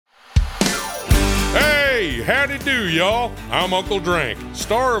Howdy do, y'all. I'm Uncle Drank,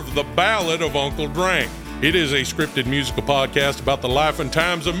 star of The Ballad of Uncle Drank. It is a scripted musical podcast about the life and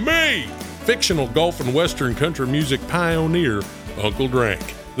times of me, fictional golf and western country music pioneer, Uncle Drank.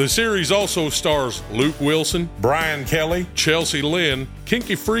 The series also stars Luke Wilson, Brian Kelly, Chelsea Lynn,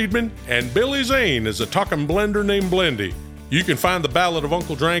 Kinky Friedman, and Billy Zane as a talking blender named Blendy. You can find The Ballad of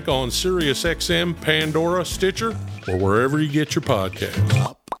Uncle Drank on SiriusXM, Pandora, Stitcher, or wherever you get your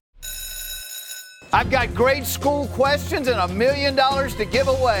podcasts. I've got grade school questions and $1 million to give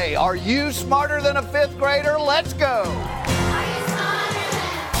away. Are you smarter than a fifth grader? Let's go.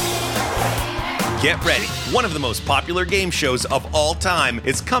 Get ready. One of the most popular game shows of all time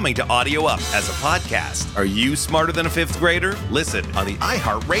is coming to Audio Up as a podcast. Are you smarter than a fifth grader? Listen on the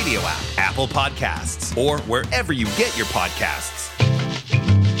iHeartRadio app, Apple Podcasts, or wherever you get your podcasts.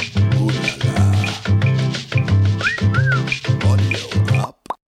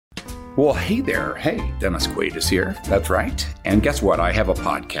 Well, hey there. Hey, Dennis Quaid is here. That's right. And guess what? I have a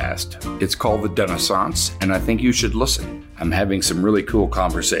podcast. It's called The Denaissance, and I think you should listen. I'm having some really cool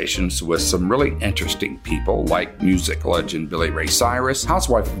conversations with some really interesting people like music legend Billy Ray Cyrus,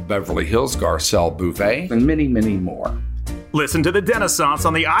 housewife of Beverly Hills Garcelle Bouvet, and many, many more. Listen to The Denaissance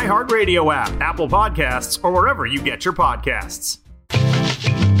on the iHeartRadio app, Apple Podcasts, or wherever you get your podcasts.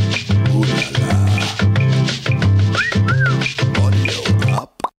 Ooh la la.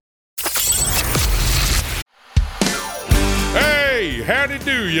 Hey, howdy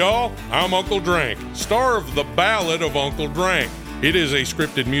do, y'all. I'm Uncle Drank, star of The Ballad of Uncle Drank. It is a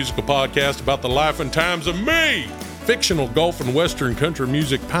scripted musical podcast about the life and times of me, fictional golf and western country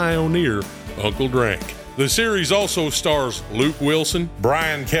music pioneer, Uncle Drank. The series also stars Luke Wilson,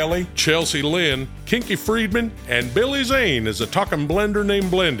 Brian Kelly, Chelsea Lynn, Kinky Friedman, and Billy Zane as a talking blender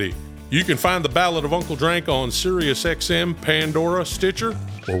named Blendy. You can find The Ballad of Uncle Drank on SiriusXM, Pandora, Stitcher,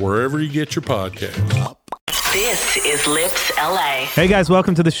 or wherever you get your podcasts. This is Lips LA. Hey guys,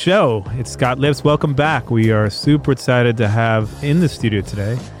 welcome to the show. It's Scott Lips. Welcome back. We are super excited to have in the studio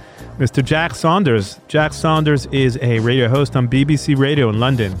today Mr. Jack Saunders. Jack Saunders is a radio host on BBC Radio in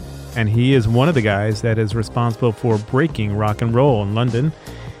London, and he is one of the guys that is responsible for breaking rock and roll in London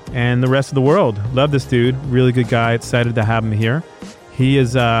and the rest of the world. Love this dude. Really good guy. Excited to have him here. He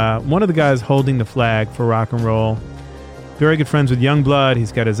is one of the guys holding the flag for rock and roll. Very good friends with Youngblood.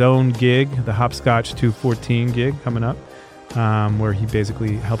 He's got his own gig, the Hopscotch 214 gig coming up, where he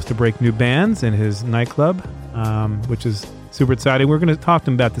basically helps to break new bands in his nightclub, which is super exciting. We're going to talk to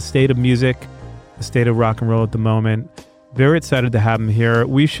him about the state of music, the state of rock and roll at the moment. Very excited to have him here.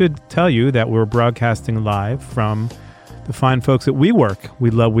 We should tell you that we're broadcasting live from the fine folks at WeWork. We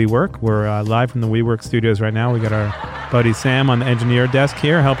love WeWork. We're live from the WeWork studios right now. We got our buddy Sam on the engineer desk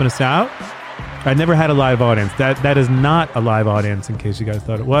here helping us out. I never had a live audience. That is not a live audience, in case you guys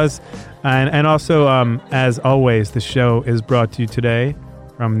thought it was. And also, as always, the show is brought to you today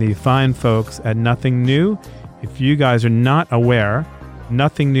from the fine folks at Nothing New. If you guys are not aware,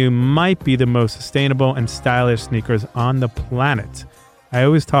 Nothing New might be the most sustainable and stylish sneakers on the planet. I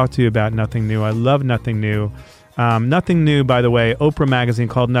always talk to you about Nothing New. I love Nothing New. Nothing New, by the way, Oprah Magazine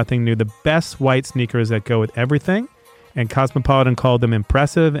called Nothing New the best white sneakers that go with everything. And Cosmopolitan called them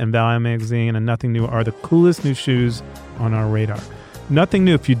impressive, and Valiant Magazine and Nothing New are the coolest new shoes on our radar. Nothing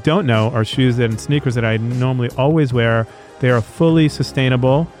New, if you don't know, are shoes and sneakers that I normally always wear. They are fully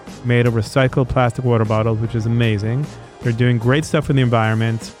sustainable, made of recycled plastic water bottles, which is amazing. They're doing great stuff for the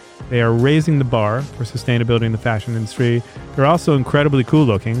environment. They are raising the bar for sustainability in the fashion industry. They're also incredibly cool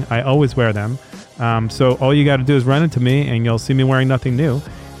looking. I always wear them. So all you got to do is run into me, and you'll see me wearing Nothing New.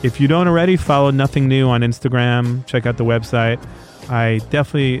 If you don't already, follow Nothing New on Instagram. Check out the website. I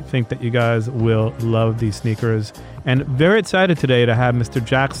definitely think that you guys will love these sneakers. And very excited today to have Mr.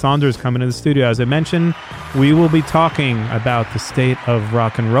 Jack Saunders come into the studio. As I mentioned, we will be talking about the state of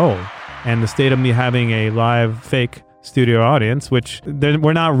rock and roll and the state of me having a live fake studio audience, which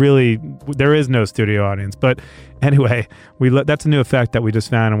we're not really, there is no studio audience. But anyway, that's a new effect that we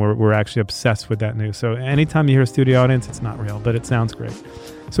just found, and we're actually obsessed with that news. So anytime you hear a studio audience, it's not real, but it sounds great.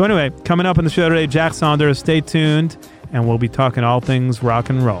 So anyway, coming up on the show today, Jack Saunders. Stay tuned, and we'll be talking all things rock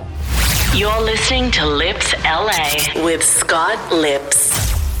and roll. You're listening to Lips LA with Scott Lips.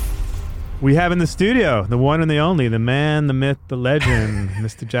 We have in the studio the one and the only, the man, the myth, the legend,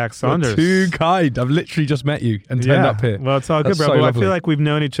 Mr. Jack Saunders. You're too kind. I've literally just met you and turned up here. Well, it's all good, bro. So I feel like we've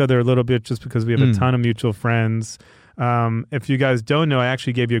known each other a little bit just because we have a ton of mutual friends. If you guys don't know, I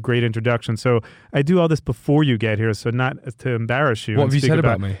actually gave you a great introduction. So I do all this before you get here, so not to embarrass you. What have you said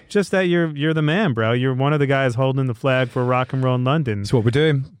about me? Just that you're the man, bro. You're one of the guys holding the flag for rock and roll in London. That's what we're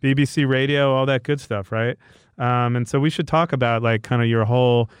doing. BBC Radio, all that good stuff, right? And so we should talk about like kind of your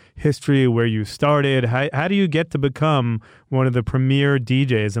whole history, where you started. How do you get to become one of the premier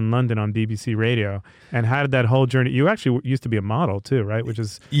DJs in London on BBC Radio? And how did that whole journey? You actually used to be a model too, right? Which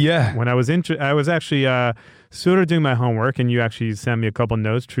is when I was actually sort of doing my homework, and you actually sent me a couple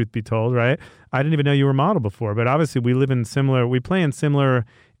notes. Truth be told, right? I didn't even know you were a model before, but obviously we play in similar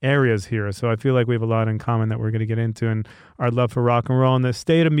areas here, so I feel like we have a lot in common that we're going to get into, and our love for rock and roll and the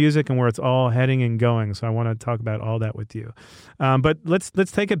state of music and where it's all heading and going. So I want to talk about all that with you. But let's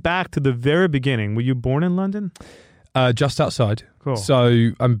take it back to the very beginning. Were you born in London? Just outside. Cool.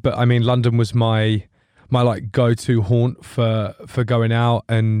 So, but I mean, London was my like go-to haunt for going out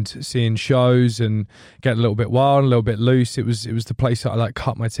and seeing shows and getting a little bit wild, a little bit loose. It was the place that I like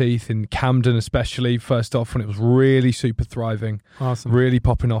cut my teeth in Camden, especially first off, when it was really super thriving. Awesome. Really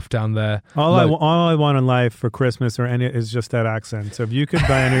popping off down there. All I want in life for Christmas or any is just that accent. So if you could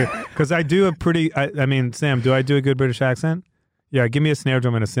buy any, because I do a pretty. I mean, Sam, do I do a good British accent? Yeah, give me a snare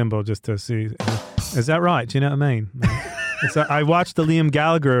drum and a cymbal just to see. Is that right? Do you know what I mean? I watched the Liam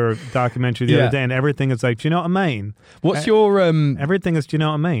Gallagher documentary the other day, and everything is like, do you know what I mean? What's your everything is, do you know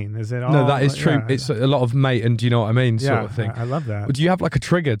what I mean? Is it all? No, that is true. Yeah. It's a lot of mate and do you know what I mean sort of thing. I love that. Do you have like a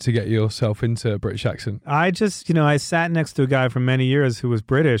trigger to get yourself into a British accent? I just, I sat next to a guy for many years who was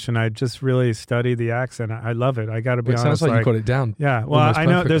British, and I just really studied the accent. I love it. I got to be honest. It sounds like you got it down. Yeah. Well, I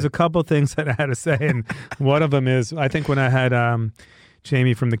know there's a couple things that I had to say, and one of them is, I think when I had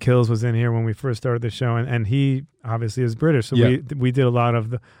Jamie from The Kills was in here when we first started the show, and he obviously is British, so we did a lot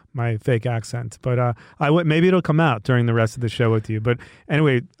of my fake accent. But maybe it'll come out during the rest of the show with you. But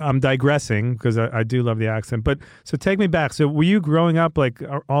anyway, I'm digressing because I do love the accent. But so take me back. So were you growing up like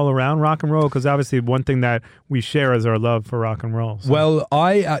all around rock and roll? Because obviously one thing that we share is our love for rock and roll. So. Well,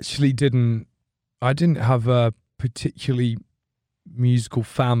 I actually didn't have a particularly musical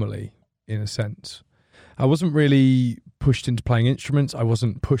family in a sense. I wasn't really pushed into playing instruments. I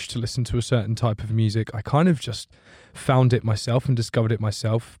wasn't pushed to listen to a certain type of music. I kind of just found it myself and discovered it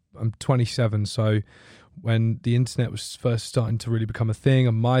myself. I'm 27, so when the internet was first starting to really become a thing,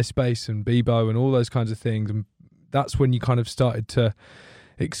 and MySpace and Bebo and all those kinds of things, and that's when you kind of started to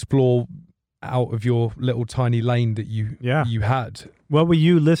explore out of your little tiny lane that you had. What were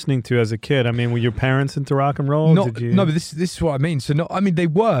you listening to as a kid? I mean, were your parents into rock and roll? No, but this is what I mean. So, they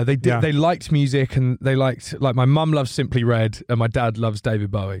were. They did. Yeah. They liked music, and they liked, like, my mum loves Simply Red, and my dad loves David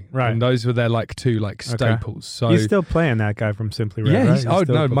Bowie. Right. And those were their two staples. So he's still playing that guy from Simply Red. Yeah.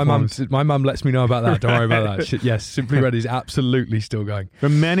 Right? My mum lets me know about that. Don't worry about that. Yes, Simply Red is absolutely still going. For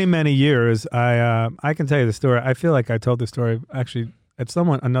many, many years, I can tell you the story. I feel like I told the story actually at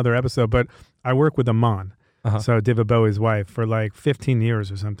another episode, but I work with Iman. So David Bowie's wife, for like 15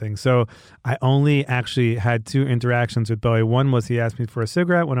 years or something. So I only actually had 2 interactions with Bowie. One was he asked me for a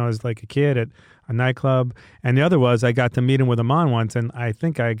cigarette when I was like a kid at a nightclub, and the other was I got to meet him with Iman once, and I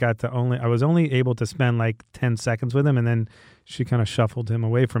think I was only able to spend like 10 seconds with him, and then she kind of shuffled him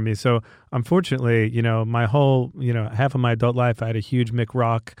away from me. So unfortunately, my whole, half of my adult life, I had a huge Mick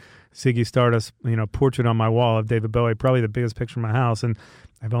Rock, Ziggy Stardust, portrait on my wall of David Bowie, probably the biggest picture in my house, and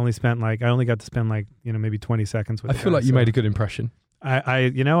I only got to spend maybe 20 seconds with I feel like you made a good impression. I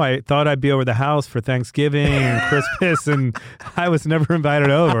thought I'd be over the house for Thanksgiving and Christmas, and I was never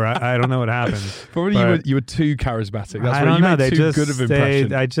invited over. I don't know what happened. Probably you were too charismatic. That's I why don't you know. made too good of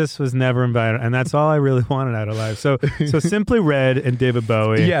impression. I just was never invited, and that's all I really wanted out of life. So Simply Red and David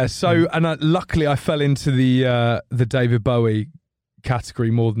Bowie. Yeah. So luckily I fell into the David Bowie category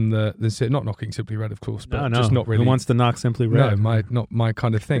more than the not knocking Simply Red, of course, but just not really. Who wants to knock Simply Red? No, not my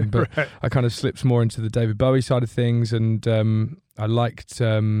kind of thing. But right. I kind of slipped more into the David Bowie side of things, and I liked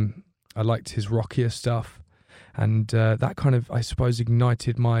his rockier stuff, and that kind of, I suppose,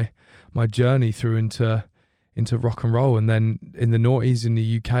 ignited my journey through into rock and roll. And then in the noughties in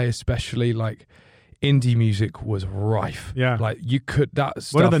the UK especially, like, indie music was rife. Yeah, like you could that.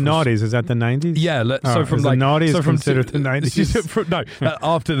 Stuff what are the noughties? Is that the 90s? Yeah, so from the noughties considered the 90s.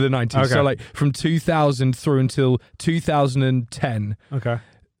 After the 90s. Okay. So like from 2000 through until 2010. Okay.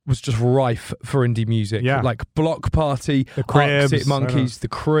 Was just rife for indie music. Yeah, like Block Party, the Cribs, Arctic Monkeys, the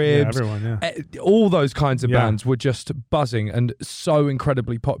Cribs, everyone. All those kinds of bands were just buzzing and so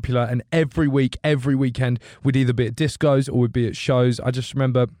incredibly popular. And every week, every weekend, we'd either be at discos or we'd be at shows. I just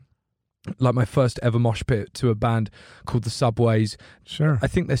remember, like, my first ever mosh pit to a band called the Subways. Sure. I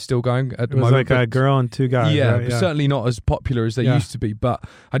think they're still going at the moment. It was like a girl and 2 guys. Yeah, right? certainly not as popular as they used to be. But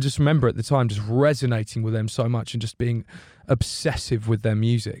I just remember at the time just resonating with them so much and just being obsessive with their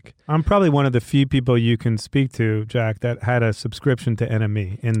music. I'm probably one of the few people you can speak to, Jack, that had a subscription to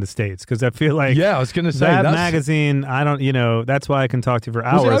NME in the States, because I feel like I was going to say that magazine. I don't, that's why I can talk to you for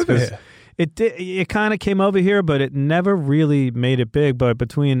hours. it kind of came over here, but it never really made it big. But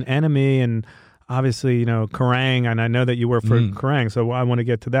between Enemy and obviously, Kerrang, and I know that you work for Kerrang, so I want to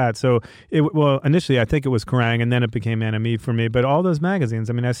get to that. So, initially, I think it was Kerrang, and then it became NME for me. But all those magazines,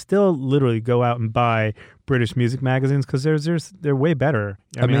 I mean, I still literally go out and buy British music magazines because they're way better.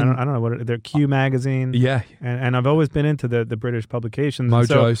 I mean, I don't know what they're. Q magazine, and I've always been into the British publications,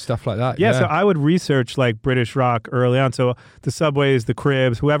 Mojo, stuff like that. Yeah, so I would research like British rock early on. So the Subways, the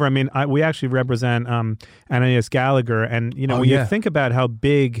Cribs, whoever. I mean, we actually represent Ananias Gallagher, and when you think about how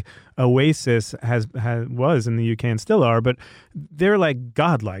big Oasis was in the UK and still are, but they're like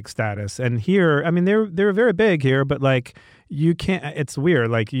godlike status. And here, I mean, they're very big here, but like you can't. It's weird.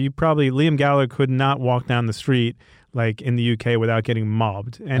 Like Liam Gallagher could not walk down the street like in the UK without getting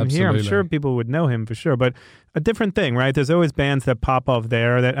mobbed. And Absolutely. Here, I'm sure people would know him for sure, but a different thing, right? There's always bands that pop off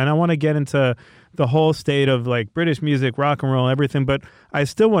there, and I want to get into the whole state of like British music, rock and roll, everything, but I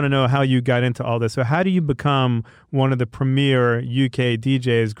still want to know how you got into all this. So how do you become one of the premier UK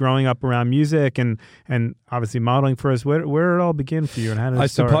DJs growing up around music and obviously modeling for us? Where did it all begin for you, and how did it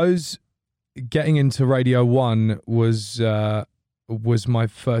start? I suppose getting into Radio 1 was the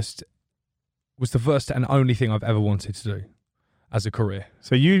first and only thing I've ever wanted to do as a career.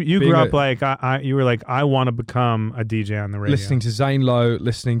 So you grew up you were like, I want to become a DJ on the radio. Listening to Zane Lowe,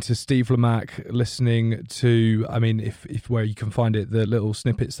 listening to Steve Lamacq, listening to, I mean, if where you can find it, the little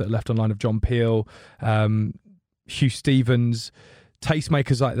snippets that are left online of John Peel, Hugh Stevens,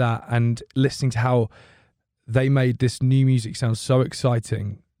 tastemakers like that, and listening to how they made this new music sound so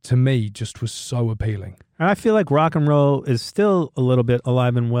exciting, to me, just was so appealing. And I feel like rock and roll is still a little bit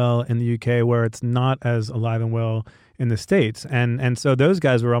alive and well in the UK, where it's not as alive and well in the States. And so those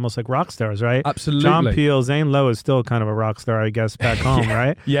guys were almost like rock stars, right? Absolutely. John Peel, Zane Lowe is still kind of a rock star, I guess, back home,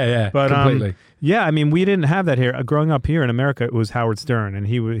 right? Yeah, but, completely. I mean, we didn't have that here. Growing up here in America, it was Howard Stern, and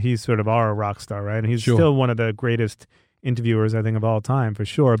he's sort of our rock star, right? And he's still one of the greatest interviewers, I think, of all time, for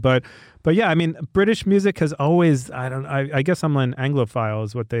sure. But yeah, I mean, British music has always, I guess I'm an Anglophile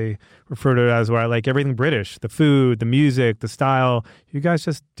is what they refer to it as, where I like everything British, the food, the music, the style. You guys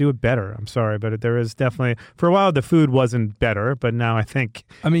just do it better. I'm sorry, but there is definitely, for a while, the food wasn't better, but now I think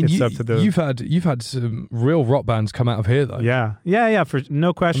it's up to the... You've had some real rock bands come out of here, though. Yeah, for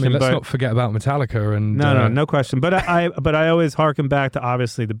no question. I mean, let's not forget about Metallica and... No question. But I always harken back to,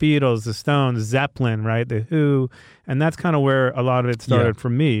 obviously, the Beatles, the Stones, Zeppelin, right? The Who, and that's kind of where a lot of it started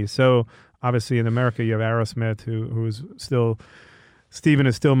for me. So obviously in America you have Aerosmith, who's still, Steven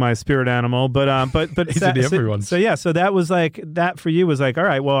is still my spirit animal, but everyone. So that was like, that for you was like, all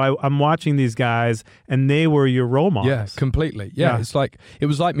right, well, I'm watching these guys and they were your role models. Yeah, completely. Yeah, it's like, it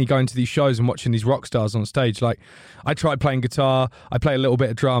was like me going to these shows and watching these rock stars on stage. Like, I tried playing guitar, I play a little bit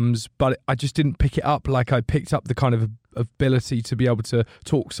of drums, but I just didn't pick it up like I picked up the kind of ability to be able to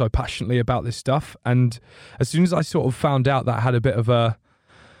talk so passionately about this stuff. And as soon as I sort of found out that I had a bit of a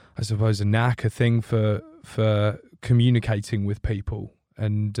knack, a thing for communicating with people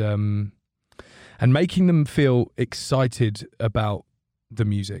and making them feel excited about the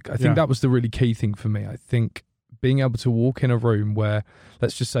music, I think that was the really key thing for me. I think being able to walk in a room where,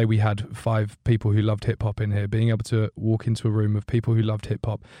 let's just say we had 5 people who loved hip-hop in here, being able to walk into a room of people who loved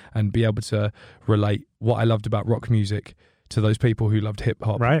hip-hop and be able to relate what I loved about rock music to those people who loved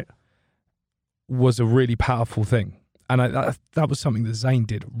hip-hop, right, was a really powerful thing. And that was something that Zane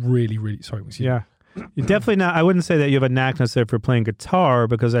did really, really... Sorry, was you? Yeah. You definitely not... I wouldn't say that you have a knack necessarily for playing guitar,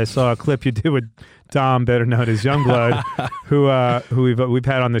 because I saw a clip you did with Dom, better known as Youngblood, who we've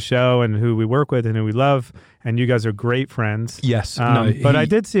had on the show and who we work with and who we love, and you guys are great friends. Yes. But I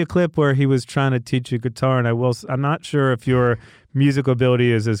did see a clip where he was trying to teach you guitar, and I'm not sure if your musical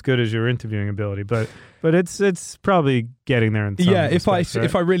ability is as good as your interviewing ability, but it's probably getting there in some respects,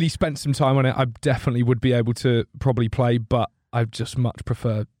 if I really spent some time on it, I definitely would be able to probably play, but I just much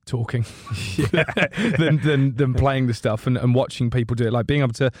prefer talking than playing the stuff and watching people do it. Like being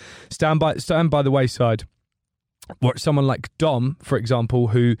able to stand by the wayside. Watch someone like Dom, for example,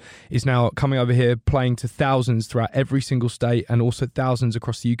 who is now coming over here playing to thousands throughout every single state and also thousands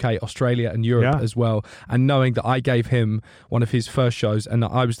across the UK, Australia and Europe as well. And knowing that I gave him one of his first shows and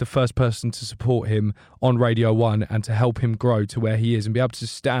that I was the first person to support him on Radio 1 and to help him grow to where he is and be able to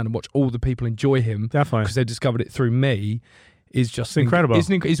stand and watch all the people enjoy him because they discovered it through me is just incredible.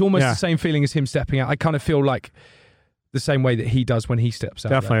 It's almost the same feeling as him stepping out. I kind of feel like the same way that he does when he steps out.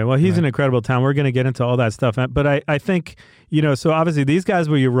 Definitely. Well, he's an incredible talent. We're going to get into all that stuff. But I think, So obviously these guys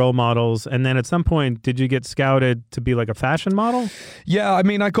were your role models, and then at some point, did you get scouted to be like a fashion model? Yeah, I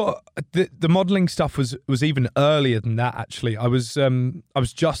mean, I got the modeling stuff was even earlier than that. Actually, I was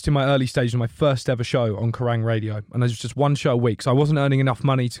just in my early stage of my first ever show on Kerrang Radio, and it was just one show a week, so I wasn't earning enough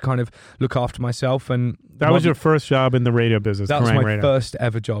money to kind of look after myself. And that was your first job in the radio business. That was Kerrang my Radio. first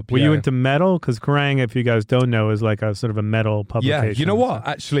ever job. Were you into metal? Because Kerrang, if you guys don't know, is like a sort of a metal publication. Yeah, you know what?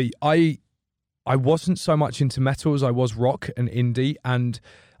 Actually, I wasn't so much into metal as I was rock and indie, and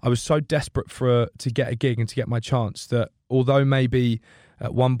I was so desperate to get a gig and to get my chance that although maybe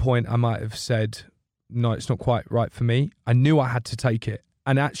at one point I might have said, no, it's not quite right for me, I knew I had to take it.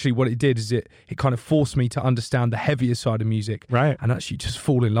 And actually what it did is it kind of forced me to understand the heavier side of music. Right. And actually just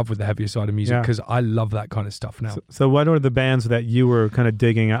fall in love with the heavier side of music because I love that kind of stuff now. So what are the bands that you were kind of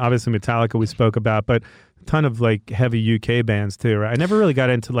digging? Obviously Metallica we spoke about, but a ton of like heavy UK bands too, right? I never really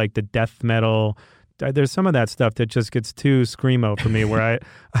got into like the death metal. There's some of that stuff that just gets too screamo for me where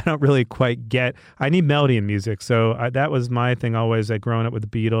I don't really quite get. I need melody in music. So that was my thing always, like growing up with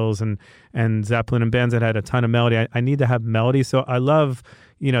the Beatles and Zeppelin and bands that had a ton of melody. I need to have melody. So I love,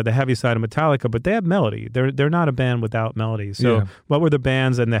 the heavy side of Metallica, but they have melody. They're not a band without melody. So what were the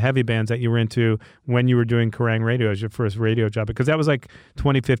bands and the heavy bands that you were into when you were doing Kerrang Radio as your first radio job? Because that was like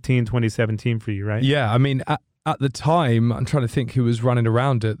 2015, 2017 for you, right? Yeah, I mean, at the time, I'm trying to think who was running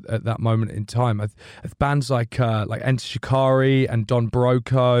around at that moment in time. Bands like Enter Shikari and Don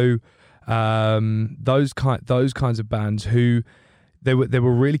Broco, those kinds of bands who they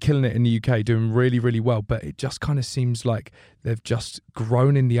were really killing it in the UK, doing really, really well. But it just kind of seems like they've just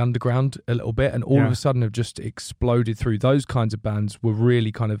grown in the underground a little bit, and all of a sudden have just exploded through. Those kinds of bands were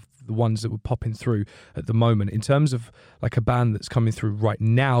really kind of the ones that were popping through at the moment. In terms of like a band that's coming through right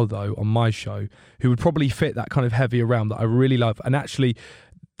now, though, on my show, who would probably fit that kind of heavier realm that I really love, and actually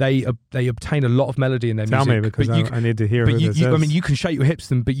they obtain a lot of melody in their music. Tell me, because I need to hear who this is. I mean, you can shake your hips to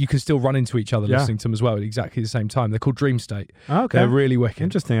them, but you can still run into each other listening to them as well at exactly the same time. They're called Dream State. Oh, okay. They're really wicked.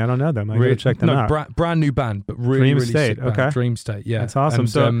 Interesting. I don't know them. I gotta check them out. Brand new band, but really, really State. sick band. Okay. Dream State, yeah. That's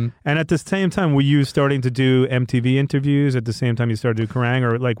awesome. And at the same time, were you starting to do MTV interviews at the same time you started to do Kerrang?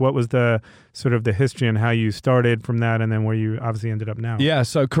 Or like what was the sort of the history and how you started from that and then where you obviously ended up now? Yeah,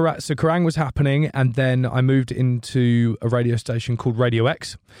 so Kerrang was happening, and then I moved into a radio station called Radio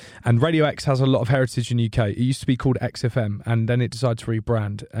X. And Radio X has a lot of heritage in the UK. It used to be called XFM, and then it decided to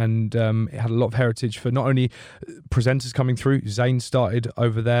rebrand. And it had a lot of heritage for not only presenters coming through. Zayn started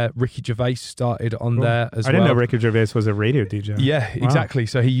over there. Ricky Gervais started on there as well. I didn't know Ricky Gervais was a radio DJ. Yeah, exactly.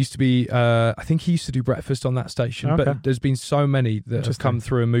 So he used to be, I think he used to do breakfast on that station. Okay. But there's been so many that have come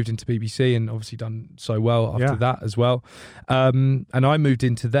through and moved into BBC and obviously done so well after that as well. And I moved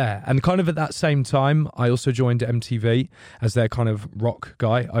into there. And kind of at that same time, I also joined MTV as their kind of rock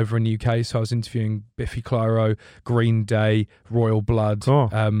guy over in the UK. So I was interviewing Biffy Clyro, Green Day, Royal Blood. Cool.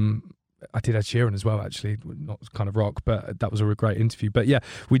 I did Ed Sheeran as well, actually, not kind of rock, but that was a great interview. But yeah,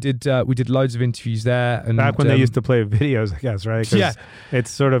 we did loads of interviews there. And back when they used to play videos, I guess, right? Yeah,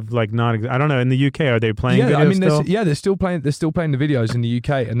 it's sort of like not. I don't know. In the UK, are they playing? videos I mean, still? they're still playing. They're still playing the videos in the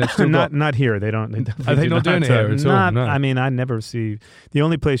UK, and they're still not here. They don't. Are they not doing it here at all? No. I mean, I never see. The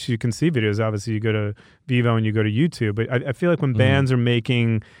only place you can see videos, obviously, you go to Vivo and you go to YouTube. But I feel like when bands are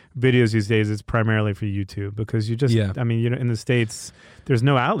making videos these days, it's primarily for YouTube because you just. I mean, in the States, there's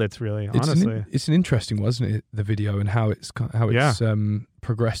no outlets really. Honestly, it's an interesting one, isn't it? The video and how it's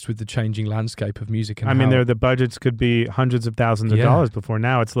progressed with the changing landscape of music. And I mean, the budgets could be hundreds of thousands of dollars before.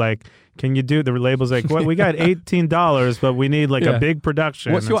 Now it's like, can you do the label's like, what we got $18, but we need like a big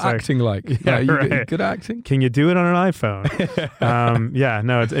production. What's your acting like? Yeah, are you right. good at acting? Can you do it on an iPhone?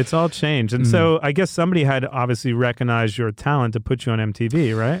 It's all changed. And so I guess somebody had obviously recognized your talent to put you on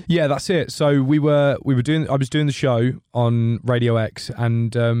MTV, right? Yeah, that's it. So I was doing the show on Radio X,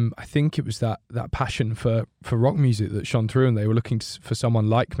 and I think it was that passion for rock music that shone through, and they were looking for someone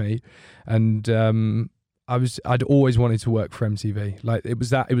like me, and I'd always wanted to work for MTV. Like it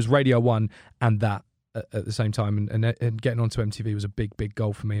was Radio 1 and that at the same time, and getting onto MTV was a big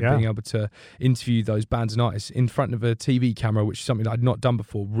goal for me. And being able to interview those bands and artists in front of a TV camera, which is something that I'd not done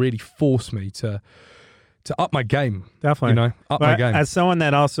before, really forced me to up my game. Definitely. My game. As someone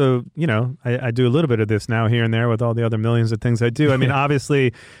that also, I do a little bit of this now here and there with all the other millions of things I do. I mean,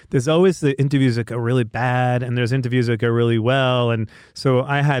 obviously, there's always the interviews that go really bad and there's interviews that go really well. And so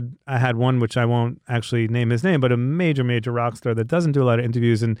I had one, which I won't actually name his name, but a major rock star that doesn't do a lot of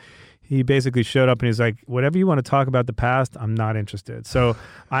interviews. And he basically showed up and he's like, whatever you want to talk about the past, I'm not interested. So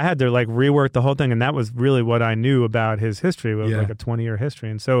I had to like rework the whole thing. And that was really what I knew about his history. It was like a 20-year history.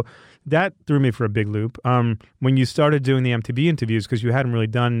 And so that threw me for a big loop. When you started doing the MTV interviews, because you hadn't really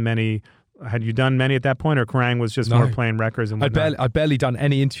done many had you done many at that point, or Kerrang was just No. more playing records and whatnot? I'd barely done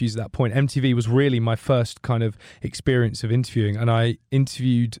any interviews at that point. MTV was really my first kind of experience of interviewing, and I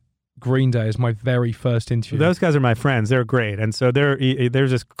interviewed Green Day as my very first interview. Those guys are my friends. They're great, and so they're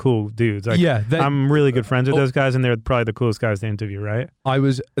just cool dudes. Like, Yeah, I'm really good friends with those guys, and they're probably the coolest guys to interview, right?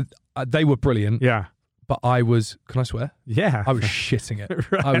 They were brilliant. Yeah. But I was, can I swear? Yeah. I was shitting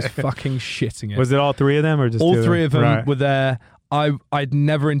it. Right. I was fucking shitting it. Was it all three of them, or just all two three of them Right. were there. I'd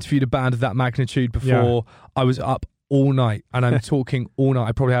never interviewed a band of that magnitude before. Yeah. I was up all night, and I'm talking all night.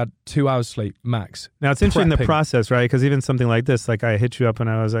 I probably had 2 hours sleep max. Now, it's interesting the prepping. process, right? Because even something like this, like I hit you up and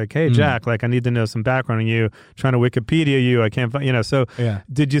I was like, hey, Jack, like I need to know some background on you, trying to Wikipedia you. I can't find, so Yeah.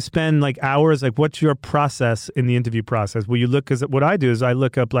 did you spend like hours? Like, what's your process in the interview process? Will you look, because what I do is I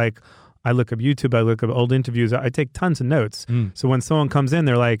look up YouTube, I look up old interviews. I take tons of notes. So when someone comes in,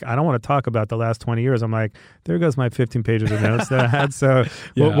 they're like, I don't want to talk about the last 20 years. I'm like, there goes my 15 pages of notes that I had. So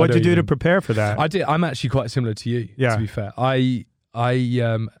Yeah, what'd I you do know to you prepare for that? I did. I'm actually quite similar to you, Yeah. to be fair. I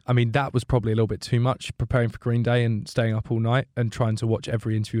mean, that was probably a little bit too much, preparing for Green Day and staying up all night and trying to watch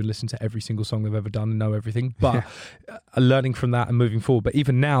every interview and listen to every single song they've ever done and know everything. But learning from that and moving forward. But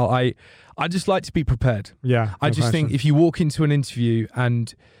even now, I just like to be prepared. Yeah. I no just think question. if you walk into an interview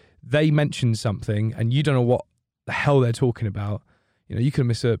and they mention something and you don't know what the hell they're talking about, you can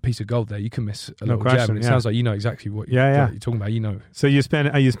miss a piece of gold there. You can miss a No little question, gem. And it yeah. sounds like you know exactly what Yeah. you're talking about. So are you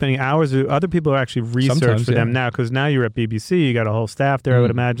spending hours? Other people are actually research Sometimes, for them yeah. now, because now you're at BBC. You got a whole staff there. I would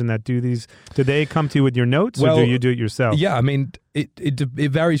imagine that do these. Do they come to you with your notes, or do you do it yourself? Yeah, I mean, it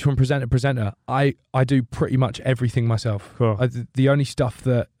varies from presenter to presenter. I do pretty much everything myself. Cool. The only stuff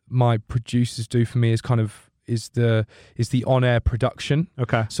that my producers do for me is the on-air production.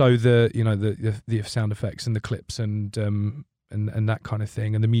 Okay. So the sound effects and the clips and that kind of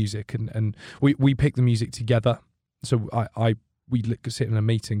thing, and the music, and we pick the music together. So we sit in a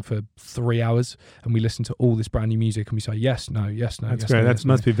meeting for 3 hours and we listen to all this brand new music and we say yes, no, yes, no. That's yes, great. no, That yes,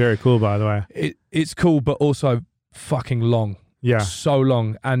 must no. be very cool, by the way. It's cool, but also fucking long. Yeah. So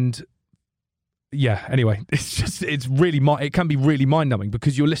long. And yeah, anyway, it can be really mind-numbing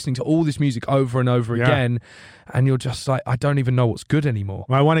because you're listening to all this music over and over Yeah. again, and you're just like, I don't even know what's good anymore.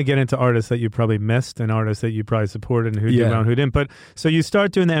 Well, I want to get into artists that you probably missed and artists that you probably supported and who did well and who didn't. But so you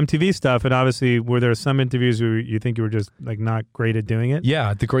start doing the MTV stuff, and obviously, were there some interviews where you think you were just like not great at doing it?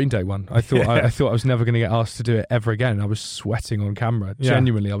 Yeah, the Green Day one. I thought I thought I was never going to get asked to do it ever again. I was sweating on camera. Yeah.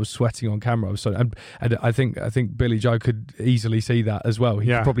 Genuinely, I was sweating on camera. I was and I think Billy Joe could easily see that as well. He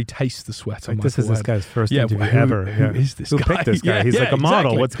could probably taste the sweat on Like, my this is this forehead. guy's first Yeah, interview who- ever. who is this Who guy? picked this guy? Yeah, He's yeah, like a model.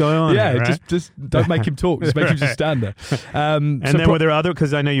 exactly. What's going on? Yeah, here, right? just don't make him talk. Just make him just stand there. And then were there other?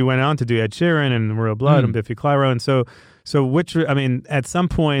 Because I know you went on to do Ed Sheeran and Royal Blood and Biffy Clyro, and so which, I mean, at some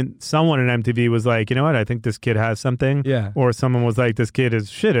point, someone at MTV was like, you know what? I think this kid has something. Yeah. Or someone was like, this kid is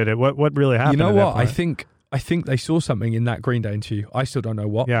shit at it. What really happened? You know at that what? point? I think they saw something in that Green Day interview. I still don't know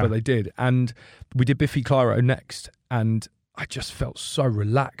what, Yeah. but they did. And we did Biffy Clyro next, and I just felt so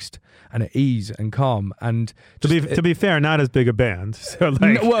relaxed and at ease and calm. And to be fair, not as big a band. So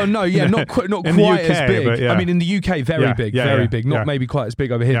like, not quite in the as UK, big. but yeah. I mean, in the UK, very big, very big. Not yeah. maybe quite as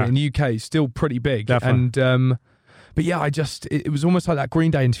big over here, Yeah. but in the UK, still pretty big. Definitely. And but yeah, it was almost like that Green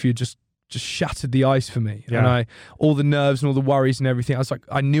Day interview just shattered the ice for me. Yeah. And all the nerves and all the worries and everything, I was like,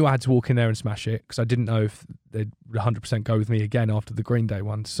 I knew I had to walk in there and smash it because I didn't know if they'd 100% go with me again after the Green Day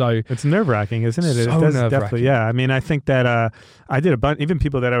one. So it's nerve-wracking, isn't it? So It does nerve-wracking. definitely, yeah. I mean, I think that I did a bunch, even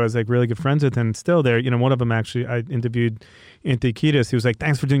people that I was like really good friends with, and still there. One of them actually, I interviewed Anthony Kiedis. He was like,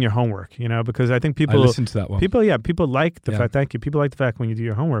 "Thanks for doing your homework," because I think people I listened to that one. People like the fact. Thank you. People like the fact when you do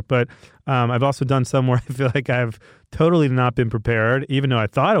your homework. But I've also done some where I feel like I've totally not been prepared, even though I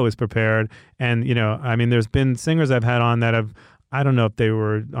thought I was prepared. And I mean, there's been singers I've had on that I don't know if they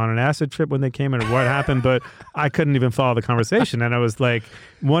were on an acid trip when they came in or what happened, but I couldn't even follow the conversation. And I was like,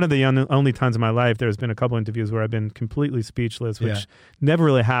 one of the only times in my life, there's been a couple interviews where I've been completely speechless, which never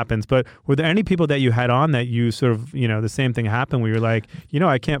really happens. But were there any people that you had on that you sort of, the same thing happened where you're like,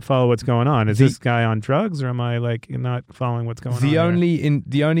 I can't follow what's going on. Is this guy on drugs or am I like not following what's going on? The only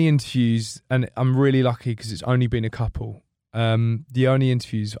interviews, and I'm really lucky because it's only been a couple. The only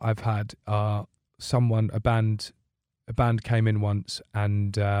interviews I've had are a band came in once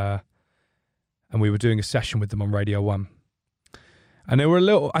and we were doing a session with them on Radio 1. And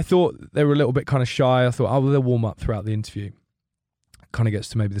I thought they were a little bit kind of shy. I thought, they'll warm up throughout the interview. Kind of gets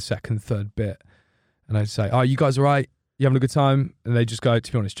to maybe the second, third bit. And I'd say, you guys all right? You having a good time? And they just go,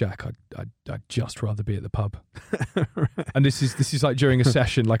 to be honest, Jack, I'd just rather be at the pub. And this is like during a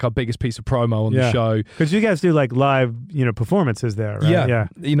session, like our biggest piece of promo on the show. Because you guys do like live, performances there, right? Yeah.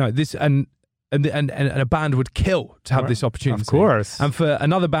 And a band would kill to have this opportunity. Of course. And for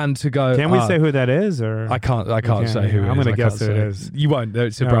another band to go... Can we say who that is? Or I can't say who it is. I'm going to guess who it is. You won't.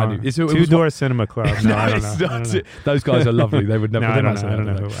 It's a brand new... Two Door Cinema Club. No, I don't know. Those guys are lovely. They would never... I don't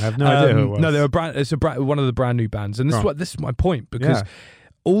know. I have no idea who it was. No, they're one of the brand new bands. And this is my point, because...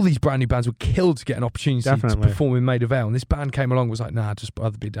 all these brand new bands would kill to get an opportunity to perform in Maida Vale. And this band came along and was like, nah, I'd just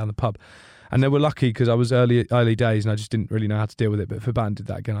rather be down the pub. And they were lucky because I was early days and I just didn't really know how to deal with it. But if a band did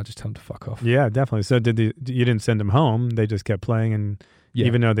that again, I'd just tell them to fuck off. Yeah, definitely. So you didn't send them home? They just kept playing, and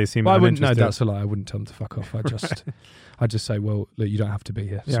even though they seemed uninterested? No, that's a lie. I wouldn't tell them to fuck off. I'd just say, well, look, you don't have to be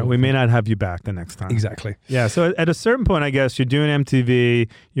here. Yeah, we may not have you back the next time. Exactly. Yeah, so at a certain point, I guess, you're doing MTV,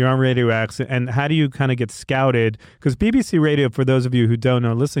 you're on Radio X, and how do you kind of get scouted? Because BBC Radio, for those of you who don't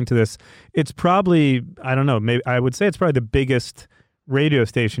know, listening to this, it's probably, I don't know, maybe I would say it's probably the biggest radio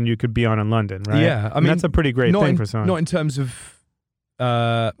station you could be on in London, right? Yeah, I mean, that's a pretty great thing for someone. Not in terms of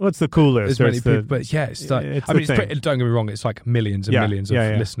what's the coolest? But yeah, it's like, don't get me wrong, it's like millions and millions of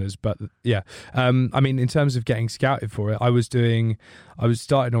listeners. But I mean, in terms of getting scouted for it, I was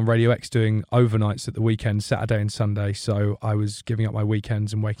started on Radio X doing overnights at the weekend, Saturday and Sunday. So I was giving up my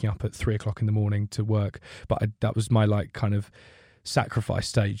weekends and waking up at 3:00 in the morning to work. But that was my like kind of sacrifice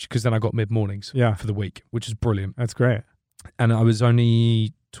stage, because then I got mid-mornings for the week, which is brilliant. That's great. And I was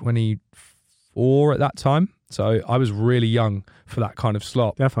only 24 at that time. So I was really young for that kind of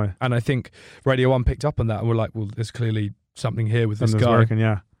slot. Definitely. And I think Radio 1 picked up on that and were like, well, there's clearly something here with this guy. Working,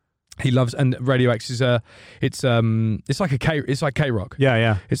 He loves, and Radio X is it's like K-Rock.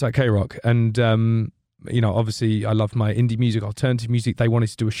 Yeah. It's like K-Rock. And obviously I loved my indie music, alternative music. They wanted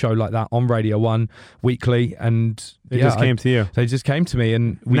to do a show like that on Radio 1 weekly, and they just came to you. They just came to me,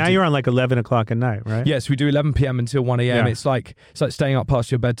 and you're on like 11 o'clock at night, right? Yes, we do 11 p.m. until 1 a.m. It's like staying up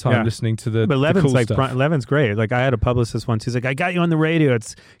past your bedtime listening to the. But 11's cool like stuff. 11's great. Like I had a publicist once. He's like, "I got you on the radio.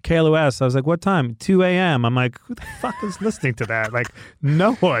 It's KLOS." I was like, "What time?" 2 a.m. I'm like, "Who the fuck is listening to that?" Like,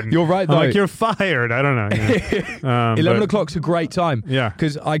 no one. You're right. I'm like, "You're fired." I don't know. 11 o'clock's a great time. Yeah,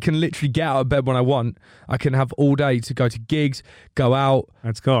 because I can literally get out of bed when I want. I can have all day to go to gigs, go out.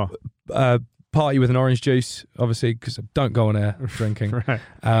 Let's go. Party with an orange juice, obviously, because I don't go on air drinking. Right.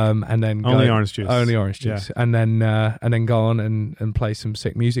 And then only orange juice. And then go on and play some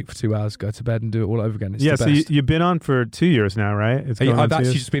sick music for 2 hours, go to bed and do it all over again. It's the best. So you've been on for 2 years now, right? I've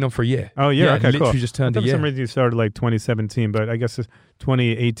actually just been on for a year. Oh, yeah. Okay, literally cool. just turned a year. For some reason you started like 2017, but I guess it's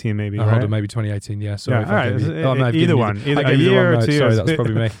 2018 maybe, right? Hold on, maybe 2018, yeah. Sorry. All right. Either one. A year or 2 years. Sorry, that's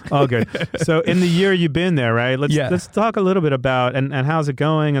probably me. Oh, good. So in the year you've been there, right? Let's talk a little bit about, and how's it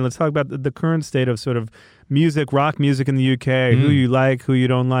going, and let's talk about the current state of sort of music, rock music in the UK, who you like, who you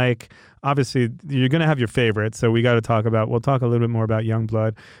don't like. Obviously, you're going to have your favorites, so we'll talk a little bit more about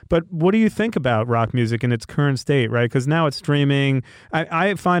Youngblood. But what do you think about rock music in its current state, right? Because now it's streaming.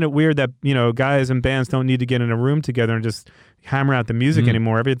 I find it weird that, guys and bands don't need to get in a room together and just hammer out the music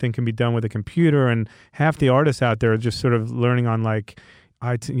anymore. Everything can be done with a computer, and half the artists out there are just sort of learning on like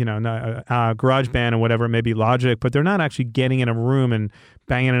GarageBand or whatever, maybe Logic, but they're not actually getting in a room and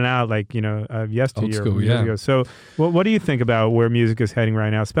banging it out like, yesteryear. Old school, years ago. So what do you think about where music is heading right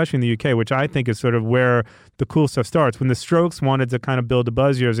now, especially in the UK, which I think is sort of where the cool stuff starts? When the Strokes wanted to kind of build a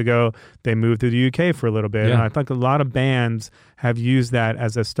buzz years ago, they moved to the UK for a little bit. Yeah. And I think a lot of bands have used that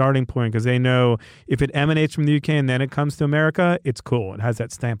as a starting point because they know if it emanates from the UK and then it comes to America, it's cool. It has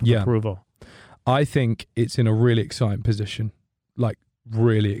that stamp of approval. I think it's in a really exciting position.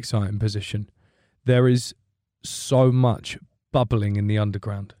 Really exciting position. There is so much bubbling in the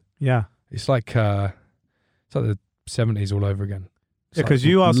underground. Yeah. It's like the 70s all over again. Because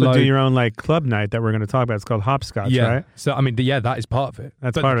you also do your own club night that we're going to talk about. It's called Hopscotch, right? So I mean, that is part of it.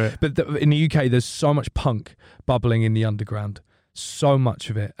 That's part of it. But in the UK, there's so much punk bubbling in the underground. So much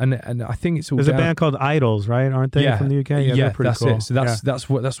of it, and I think it's all. There's a band called Idols, right? Aren't they from the UK? Yeah, they're pretty that's cool. it. So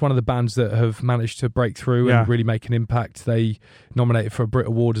that's one of the bands that have managed to break through and really make an impact. They nominated for a Brit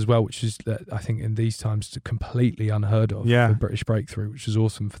Award as well, which is I think in these times completely unheard of. Yeah, for British breakthrough, which is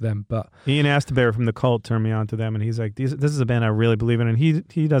awesome for them. But Ian Astabury from The Cult turned me on to them, and he's like, "This is a band I really believe in," and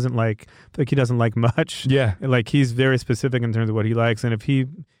he doesn't like much. Yeah, he's very specific in terms of what he likes, and if he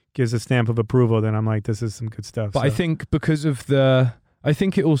gives a stamp of approval, then I'm like, this is some good stuff. But I think because of I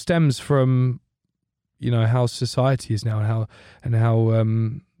think it all stems from, how society is now and how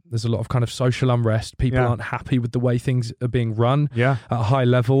there's a lot of kind of social unrest. People aren't happy with the way things are being run at a high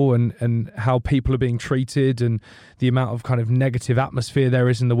level and how people are being treated and the amount of kind of negative atmosphere there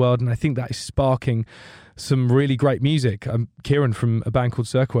is in the world. And I think that is sparking some really great music. Kieran from a band called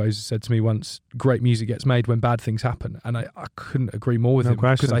Circos said to me once, great music gets made when bad things happen. And I couldn't agree more with him.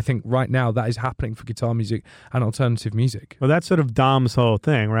 Because I think right now that is happening for guitar music and alternative music. Well, that's sort of Dom's whole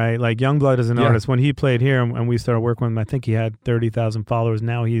thing, right? Like Youngblood is an artist. When he played here and we started working with him, I think he had 30,000 followers.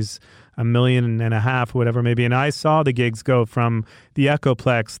 Now he's 1.5 million, whatever maybe. And I saw the gigs go from the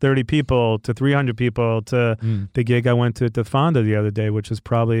Echoplex, 30 people to 300 people to the gig I went to at the Fonda the other day, which was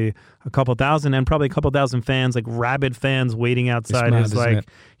probably a couple thousand and probably a couple thousand fans, like rabid fans waiting outside his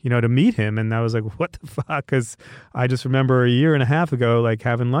to meet him. And I was like, what the fuck? Because I just remember 1.5 years ago, like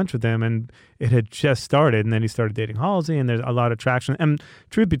having lunch with him and it had just started. And then he started dating Halsey and there's a lot of traction. And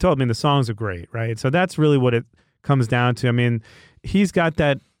truth be told, I mean, the songs are great, right? So that's really what it comes down to. I mean, he's got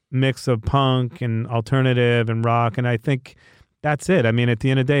that mix of punk and alternative and rock, and I think that's it. I mean, at the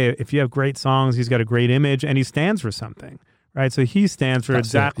end of the day, if you have great songs, he's got a great image and he stands for something, right? So he stands for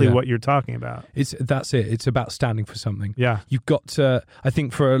exactly what you're talking about. That's it. It's about standing for something. Yeah. You've got to, I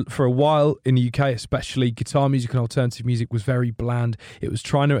think for a while in the UK especially, guitar music and alternative music was very bland. It was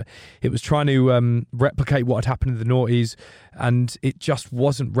trying to replicate what had happened in the noughties, and it just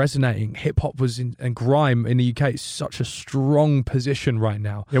wasn't resonating. Hip hop and grime in the UK is such a strong position right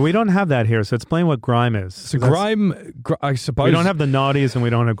now. Yeah, we don't have that here. So explain what grime is. So grime, I suppose we don't have the naughties and we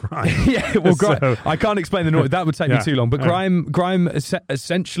don't have grime. Yeah, well, grime. I can't explain the naughties. That would take me too long. But grime,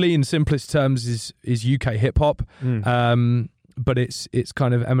 essentially in simplest terms, is UK hip hop. But it's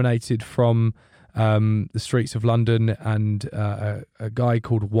kind of emanated from the streets of London, and a guy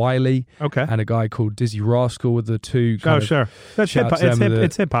called Wiley, and a guy called Dizzy Rascal were the two. That's hip hop.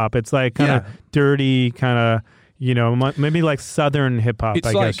 It's hip hop. It's like kind of dirty, kind of you know, maybe like Southern hip hop.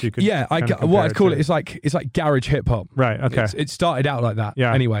 I guess you could. Yeah, what I'd call it is like garage hip hop. Right. Okay. It started out like that.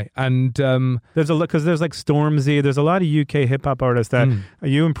 Yeah. Anyway, and there's there's like Stormzy. There's a lot of UK hip hop artists that. Are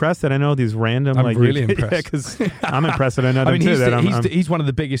you impressed that I know these random? I'm really impressed. Because I'm impressed that I know them too. He's one of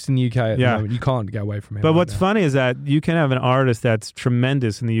the biggest in the UK at the moment. You can't get away from him. But what's funny is that you can have an artist that's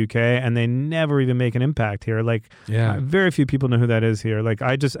tremendous in the UK and they never even make an impact here. Like, very few people know who that is here. Like,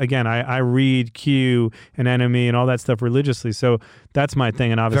 I read Q and Enemy and all that stuff religiously, so that's my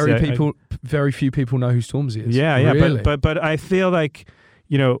thing. And obviously, very few people know who Stormzy is. Yeah, really. But I feel like,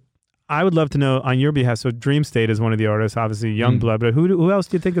 you know, I would love to know on your behalf. So Dream State is one of the artists, obviously Youngblood. But who else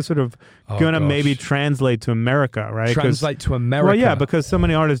do you think is sort of going to maybe translate to America, right? Translate to America? Well, yeah, because so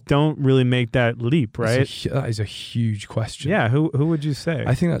many artists don't really make that leap, right? That is a huge question. Yeah, who would you say?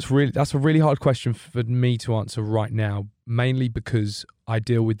 I think that's a really hard question for me to answer right now, mainly because I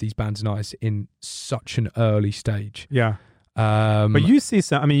deal with these bands and artists in such an early stage. Yeah. But you see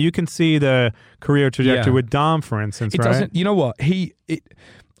some. I mean, you can see the career trajectory with Dom, for instance. It doesn't. You know what?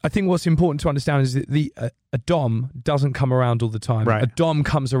 I think what's important to understand is that a Dom doesn't come around all the time. Right. A Dom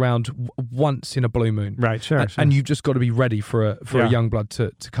comes around once in a blue moon. Right. Sure. And you've just got to be ready for a Youngblood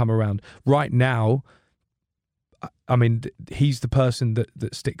to come around. Right now, I mean, he's the person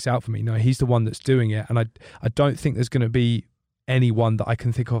that sticks out for me. No, he's the one that's doing it, and I don't think there's going to be anyone that I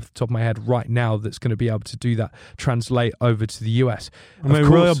can think off the top of my head right now that's going to be able to do that, translate over to the US. I mean,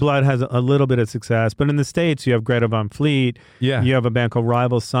 Royal Blood has a little bit of success, but in the States, you have Greta Van Fleet. Yeah. You have a band called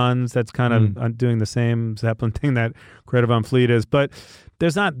Rival Sons that's kind of doing the same Zeppelin thing that Greta Van Fleet is, but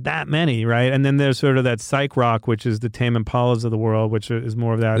there's not that many, right? And then there's sort of that psych rock, which is the Tame Impalas of the world, which is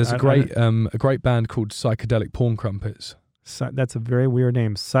more of that. There's a great band called Psychedelic Porn Crumpets. That's a very weird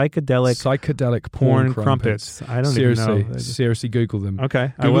name. Psychedelic Porn Crumpets. I don't even know. Seriously, Google them.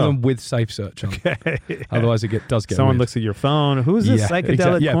 Okay, Google them with Safe Search on. Okay. Otherwise, it does get someone weird. looks at your phone. Who's this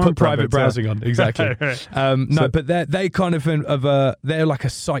psychedelic? Yeah, porn put private crumpets? browsing on. Exactly. But they kind of they're like a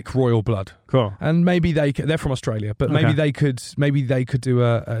psych Royal Blood. Cool. And maybe they're from Australia, but maybe they could do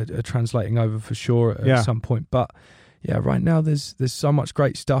a translating over for sure at some point. But yeah, right now there's so much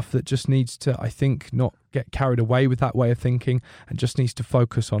great stuff that just needs to, I think, not get carried away with that way of thinking and just needs to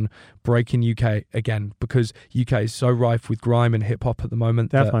focus on breaking UK again, because UK is so rife with grime and hip hop at the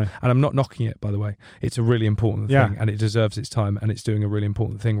moment. Definitely. And I'm not knocking it, by the way. It's a really important thing and it deserves its time and it's doing a really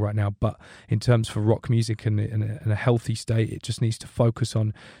important thing right now. But in terms for rock music in a healthy state, it just needs to focus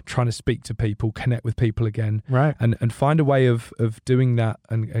on trying to speak to people, connect with people again, right? And find a way of doing that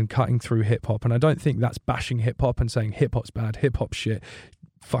and cutting through hip hop. And I don't think that's bashing hip hop and saying hip hop's bad, hip hop's shit,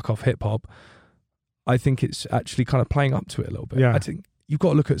 fuck off hip hop. I think it's actually kind of playing up to it a little bit. Yeah. I think you've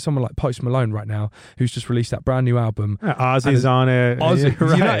got to look at someone like Post Malone right now, who's just released that brand new album. Ozzy's on it. Ozzy,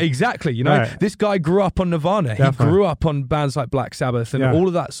 right. you know, exactly. You know, right. This guy grew up on Nirvana. Definitely. He grew up on bands like Black Sabbath and all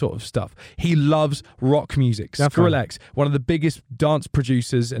of that sort of stuff. He loves rock music. Definitely. Skrillex, one of the biggest dance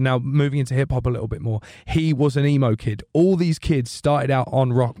producers, and now moving into hip hop a little bit more. He was an emo kid. All these kids started out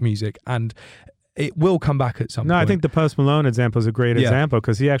on rock music, and it will come back at some point. No, I think the Post Malone example is a great example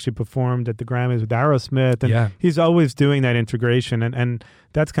because he actually performed at the Grammys with Aerosmith, and he's always doing that integration, and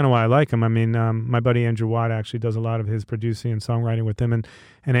that's kind of why I like him. I mean, my buddy Andrew Watt actually does a lot of his producing and songwriting with him, and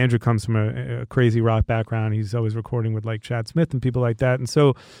Andrew comes from a crazy rock background. He's always recording with like Chad Smith and people like that, and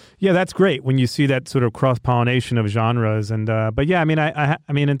so that's great when you see that sort of cross-pollination of genres. And but yeah, I mean, I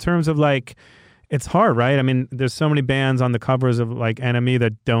mean, in terms of like, it's hard, right? I mean, there's so many bands on the covers of like NME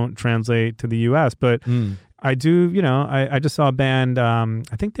that don't translate to the U.S., but I do, you know, I just saw a band,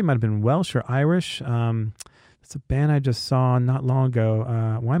 I think they might have been Welsh or Irish. It's a band I just saw not long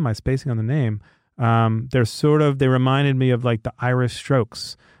ago. Why am I spacing on the name? They reminded me of like the Irish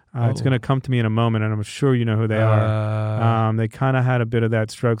Strokes. It's going to come to me in a moment, and I'm sure you know who they are. They kind of had a bit of that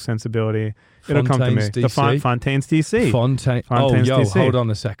Stroke sensibility. It'll come to me. DC? The Fontaines DC. Fontaines DC. Hold on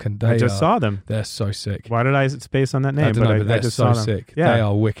a second. I just saw them. They're so sick. Why did I space on that name? I don't know, but they're just so sick. Yeah. They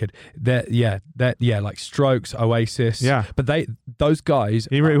are wicked. They're like Strokes, Oasis. Yeah. But those guys.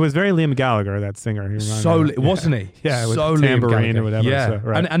 He was very Liam Gallagher, that singer. Wasn't he? Yeah, with so tambourine or whatever. Yeah. So,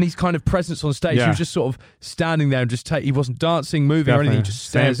 right. And his kind of presence on stage, he was just sort of standing there and he wasn't dancing, moving or anything. He just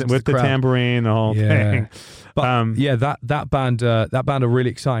stands with the tambourine, the whole thing. But that band are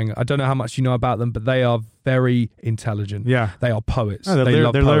really exciting. I don't know how much you know about them, but they are very intelligent. Yeah, they are poets. Oh, they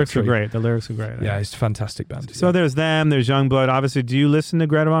love their lyrics poetry. are great. The lyrics are great. Yeah, it's a fantastic band. So there's them. There's Youngblood. Obviously, do you listen to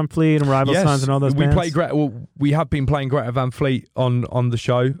Greta Van Fleet and Rival Sons and all those bands? We have been playing Greta Van Fleet on the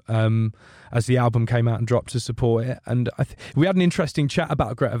show. As the album came out and dropped to support it. And we had an interesting chat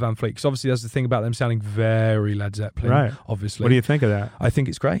about Greta Van Fleet, because obviously there's the thing about them sounding very Led Zeppelin, right? Obviously. What do you think of that? I think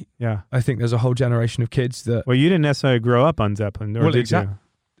it's great. Yeah. I think there's a whole generation of kids that... Well, you didn't necessarily grow up on Zeppelin, or did you?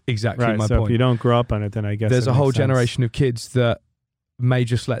 Exactly right, my so point. If you don't grow up on it, then I guess there's a whole sense. generation of kids that may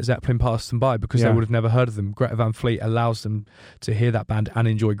just let Zeppelin pass them by because they would have never heard of them. Greta Van Fleet allows them to hear that band and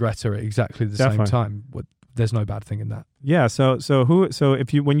enjoy Greta at exactly the same time. There's no bad thing in that. Yeah. So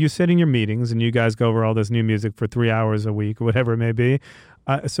if when you sit in your meetings and you guys go over all this new music for 3 hours a week or whatever it may be,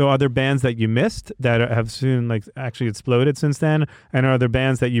 so are there bands that you missed that have soon like actually exploded since then? And are there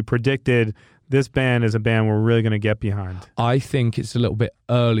bands that you predicted this band is a band we're really going to get behind? I think it's a little bit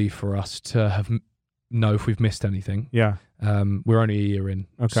early for us to know if we've missed anything. Yeah. We're only a year in.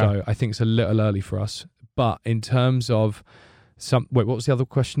 Okay. So I think it's a little early for us. But in terms of what was the other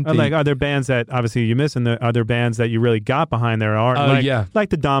question? Are there bands that obviously you miss, and the other bands that you really got behind there are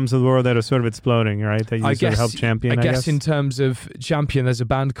like the Doms of the world that are sort of exploding, right? That you sort of help champion. I guess in terms of champion, there's a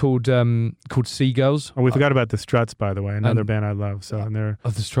band called Seagulls. Oh, we forgot about the Struts, by the way, another band I love. So and they're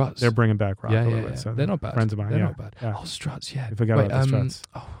the Struts. They're bringing back rock a little bit. So they're not bad. Friends of mine. They're not bad. Yeah. Oh, Struts. Yeah. We forgot about the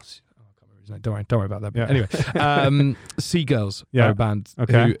Struts. Don't worry about that. Yeah. Anyway, Seagulls are a band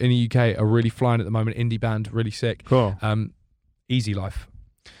who in the UK are really flying at the moment. Indie band, really sick. Cool. Easy Life,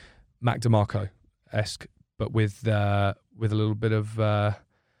 Mac DeMarco-esque, but with a little bit of like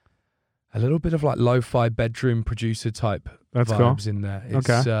lo-fi bedroom producer type vibes in there.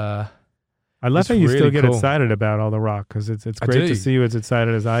 It's, I love how you really still get excited about all the rock, because it's great to see you as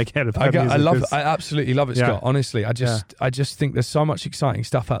excited as I get about music. I absolutely love it, Scott. Honestly, I just think there's so much exciting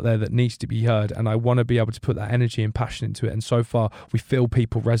stuff out there that needs to be heard, and I want to be able to put that energy and passion into it. And so far, we feel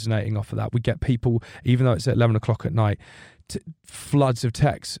people resonating off of that. We get people, even though it's at 11 o'clock at night, floods of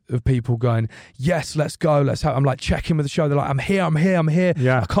texts of people going, yes, let's go, let's have. I'm like, check in with the show. They're like, I'm here.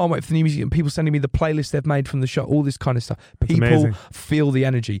 Yeah. I can't wait for the new music. And people sending me the playlist they've made from the show, all this kind of stuff. That's people amazing. Feel the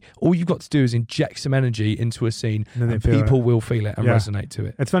energy. All you've got to do is inject some energy into a scene, and people will feel it and resonate to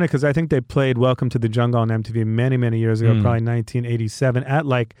it. It's funny because I think they played Welcome to the Jungle on MTV many, many years ago, probably 1987, at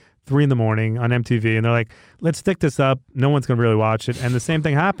like 3 a.m. on MTV, and they're like, let's stick this up. No one's going to really watch it. And the same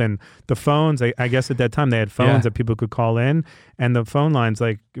thing happened. The phones, I guess at that time they had phones that people could call in, and the phone lines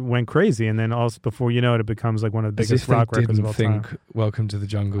like went crazy. And then also before you know it, it becomes like one of the biggest rock records of all time. Welcome to the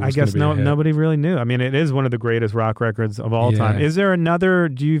Jungle. I guess nobody really knew. I mean, it is one of the greatest rock records of all time. Is there another?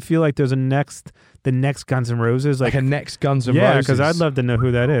 Do you feel like there's the next Guns N' Roses, like a next Guns N' Roses? Yeah, because I'd love to know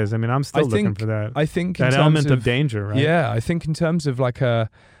who that is. I mean, I'm still looking for that. I think that element of danger, right? Yeah, I think in terms of like a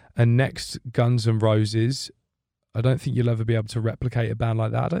next Guns N' Roses, I don't think you'll ever be able to replicate a band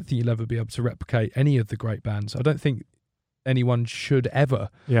like that. I don't think you'll ever be able to replicate any of the great bands. I don't think anyone should ever.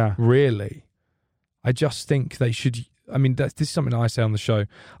 Yeah. Really. I just think they should. I mean, this is something I say on the show.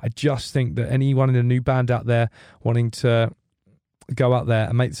 I just think that anyone in a new band out there wanting to go out there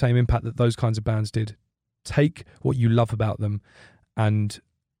and make the same impact that those kinds of bands did, take what you love about them and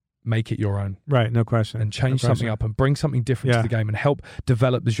make it your own. Right, no question. And change something up and bring something different to the game and help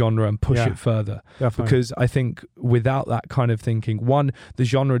develop the genre and push it further. Definitely. Because I think without that kind of thinking, 1, the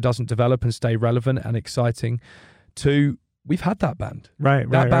genre doesn't develop and stay relevant and exciting. 2, we've had that band. That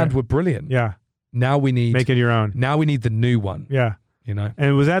band were brilliant. Yeah. Now we need Make it your own. Now we need the new one. Yeah. You know.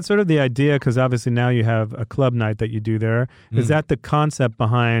 And was that sort of the idea? Because obviously now you have a club night that you do there. Is that the concept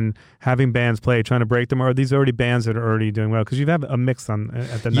behind having bands play, trying to break them, or are these already bands that are already doing well? Because you have a mix on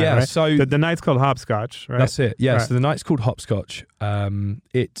at the night, right? So the night's called Hopscotch, right? That's it. Yeah. Right. So the night's called Hopscotch.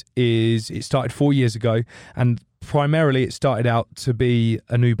 It started 4 years ago, and primarily it started out to be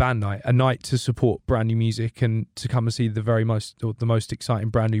a new band night, a night to support brand new music and to come and see the most exciting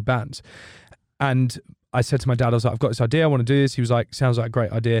brand new bands. And I said to my dad, I was like, I've got this idea, I want to do this. He was like, sounds like a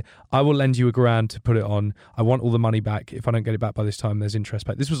great idea. I will lend you $1,000 to put it on. I want all the money back. If I don't get it back by this time, there's interest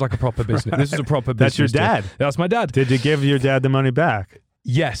back. This was like a proper business. This is a proper business. That's your dad? That's my dad. Did you give your dad the money back?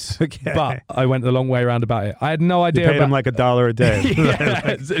 Yes, Okay. but I went the long way around about it. I had no idea. You paid him like $1 a day.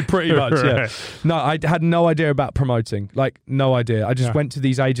 Yeah, pretty much, yeah. Right. No, I had no idea about promoting. Like, no idea. I just went to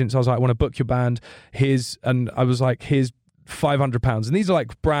these agents. I was like, I want to book your band. And I was like, here's £500, and these are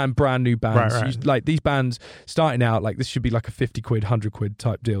like brand new bands. Right. Like these bands starting out, like this should be like a 50 quid, 100 quid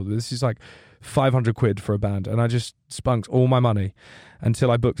type deal. This is like 500 quid for a band, and I just spunked all my money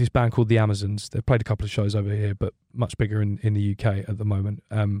until I booked this band called the Amazons. They've played a couple of shows over here, but much bigger in the UK at the moment.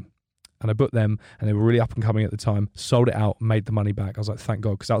 And I booked them, and they were really up and coming at the time. Sold it out, made the money back. I was like, thank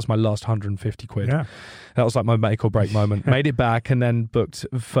God, because that was my last 150 quid. Yeah. That was like my make or break moment. Made it back, and then booked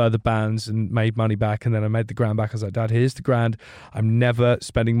further bands and made money back, and then I made the grand back. I was like, Dad, here's the grand. I'm never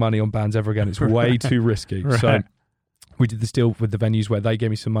spending money on bands ever again. It's way too risky. Right. So we did this deal with the venues where they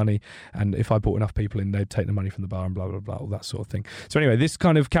gave me some money, and if I brought enough people in, they'd take the money from the bar and blah, blah, blah, all that sort of thing. So anyway, this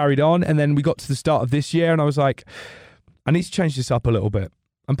kind of carried on, and then we got to the start of this year, and I was like, I need to change this up a little bit.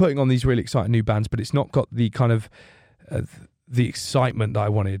 I'm putting on these really exciting new bands, but it's not got the kind of the excitement that I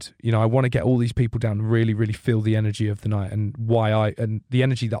wanted. You know, I want to get all these people down and really, really feel the energy of the night and the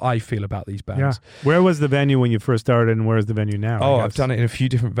energy that I feel about these bands. Yeah. Where was the venue when you first started, and where is the venue now? Oh, I've done it in a few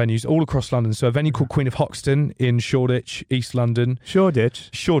different venues all across London. So a venue called Queen of Hoxton in Shoreditch, East London. Shoreditch.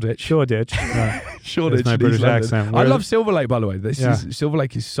 Shoreditch. Shoreditch. Shoreditch. That's my British accent. I love Silver Lake, by the way. Silver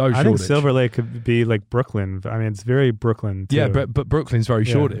Lake is so Shoreditch. I think Silver Lake could be like Brooklyn. I mean, it's very Brooklyn too. Yeah, but Brooklyn's very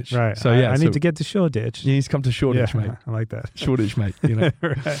Shoreditch. Right. So I need to get to Shoreditch. You need to come to Shoreditch, mate. I like that. Shoreditch, mate. You know.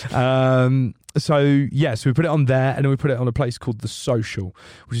 Right. So we put it on there, and then we put it on a place called The Social,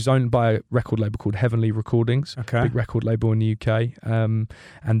 which is owned by a record label called Heavenly Recordings, big record label in the UK,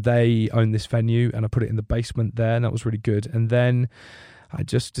 and they own this venue, and I put it in the basement there, and that was really good. And then I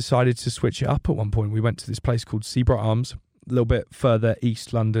just decided to switch it up at one point. We went to this place called Seabright Arms, a little bit further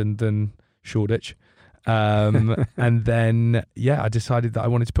East London than Shoreditch. And then I decided that I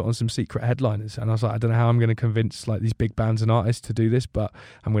wanted to put on some secret headliners, and I was like, I don't know how I'm going to convince like these big bands and artists to do this, but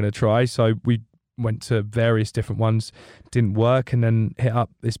I'm going to try. So we went to various different ones, didn't work, and then hit up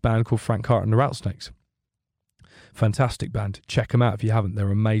this band called Frank Carter and the Rattlesnakes. Fantastic band. Check them out if you haven't.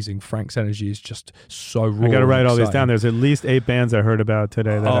 They're amazing. Frank's energy is just so raw. I got to write all exciting. these down. There's at least 8 bands I heard about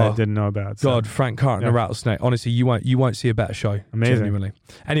today that I didn't know about. So. God, Frank Carter and the Rattlesnake. Honestly, you won't see a better show. Amazing. Genuinely.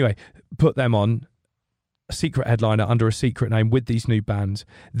 Anyway, put them on. A secret headliner under a secret name with these new bands.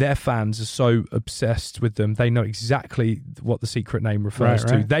 Their fans are so obsessed with them. They know exactly what the secret name refers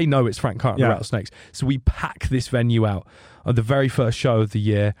to. They know it's Frank Carter and the Rattlesnakes. So we pack this venue out on the very first show of the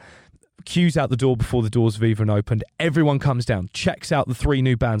year. Queues out the door before the doors have even opened. Everyone comes down, checks out the 3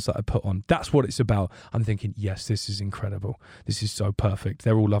 new bands that I put on. That's what it's about. I'm thinking, yes, this is incredible. This is so perfect.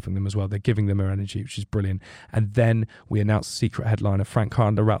 They're all loving them as well. They're giving them their energy, which is brilliant. And then we announce the secret headliner. Frank Carter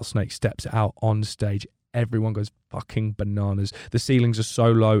and the Rattlesnake steps out on stage. Everyone goes fucking bananas. The ceilings are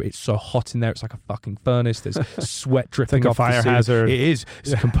so low. It's so hot in there. It's like a fucking furnace. There's sweat dripping off the ceiling. It's like a fire hazard. It is.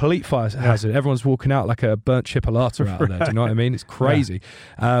 It's a complete fire hazard. Everyone's walking out like a burnt chipolata out of there. Do you know what I mean? It's crazy.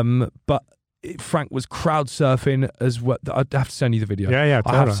 But Frank was crowd surfing as well. I'd have to send you the video. Yeah,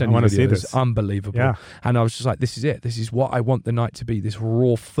 I have to send you I the want to see video. this. It's unbelievable. Yeah. And I was just like, this is it. This is what I want the night to be, this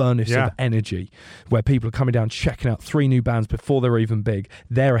raw furnace of energy where people are coming down, checking out 3 new bands before they're even big.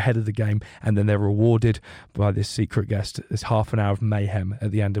 They're ahead of the game, and then they're rewarded by this secret guest. There's half an hour of mayhem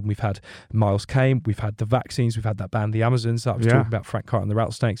at the end, and we've had Miles Kane, we've had the Vaccines, we've had that band, the Amazons, that I was talking about, Frank Carter and the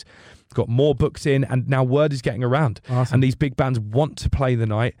Rattlesnakes. Got more booked in, and now word is getting around. Awesome. And these big bands want to play the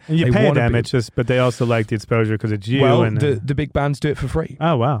night. And you pay them, but they also like the exposure because it's you. Well, and the big bands do it for free.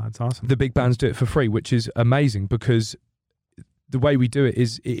 Oh, wow. That's awesome. The big bands do it for free, which is amazing because the way we do it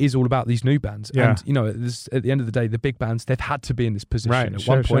is all about these new bands. Yeah. And, at the end of the day, the big bands, they've had to be in this position Right. at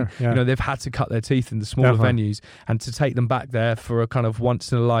Sure, one point. sure. Yeah. They've had to cut their teeth in the smaller Definitely. venues, and to take them back there for a kind of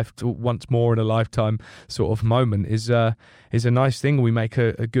once more in a lifetime sort of moment is a nice thing. We make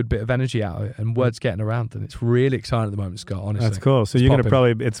a good bit of energy out of it, and word's getting around, and it's really exciting at the moment, Scott, honestly. That's cool. So It's you're going to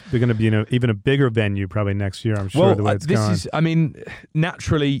popping. it's going to be even a bigger venue probably next year, I'm sure, the way it's going.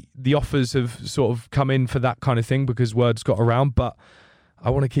 Naturally, the offers have sort of come in for that kind of thing because word's got around, but I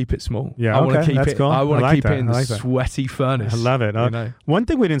want to keep it small. Yeah, I want okay, to keep that's it. cool. I want I to like keep that. it in I the like that. sweaty furnace. I love it. One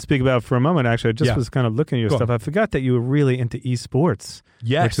thing we didn't speak about for a moment, actually, I just was kind of looking at your Go stuff. on. I forgot that you were really into esports.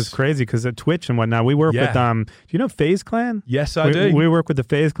 Yes. Which is crazy because at Twitch and whatnot, we work with, do you know FaZe Clan? Yes, I do. We work with the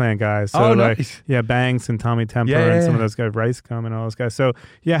FaZe Clan guys. So Oh, like, nice. yeah, Banks and Tommy Temper Yeah, and some of yeah. those guys, Ricecom and all those guys. So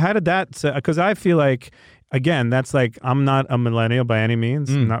yeah, how did that, because I feel like, again, that's like, I'm not a millennial by any means.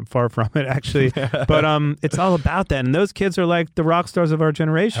 I'm not far from it, actually. But it's all about that. And those kids are like the rock stars of our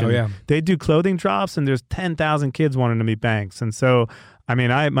generation. Oh, yeah. They do clothing drops, and there's 10,000 kids wanting to meet Banks. And so, I mean,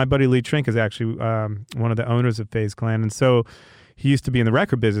 my buddy Lee Trink is actually one of the owners of FaZe Clan. And so he used to be in the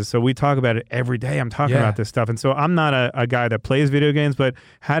record business. So we talk about it every day. I'm talking about this stuff. And so I'm not a guy that plays video games, but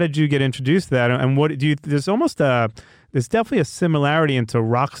how did you get introduced to that? And what do you, there's definitely a similarity into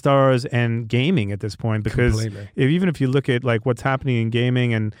rock stars and gaming at this point, because even if you look at like what's happening in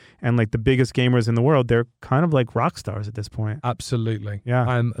gaming and like the biggest gamers in the world, they're kind of like rock stars at this point. Absolutely. Yeah.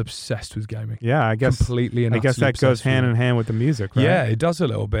 I'm obsessed with gaming. Yeah, I guess completely and I guess that goes hand in hand with the music, right? Yeah, it does a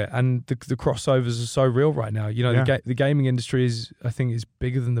little bit, and the crossovers are so real right now. The gaming industry I think is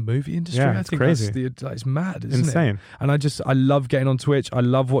bigger than the movie industry. Yeah, I it's think crazy. It's mad, isn't Insane. it? And I love getting on Twitch. I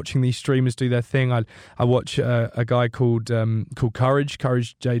love watching these streamers do their thing. I watch a guy called Courage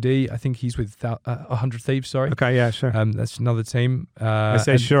JD. I think he's with 100 Thieves. Sorry. Okay. Yeah. Sure. That's another team. I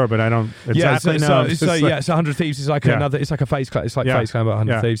say sure, but I don't exactly know. So 100 Thieves is like another. It's like a FaZe Clan. It's like FaZe Clan, but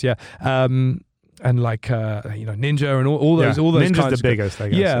 100 Thieves. Yeah. And like Ninja and all those Ninja's kinds the biggest, I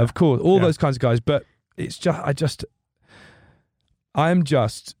guess. Yeah, of course, all those kinds of guys. But it's I'm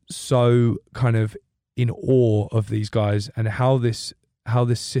just so kind of in awe of these guys and how this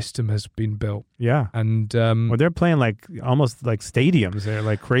system has been built. Yeah. And well, they're playing like almost like stadiums. They're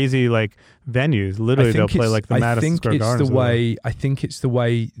like crazy like venues. Literally, they'll play like the Madison Square Garden. I think it's the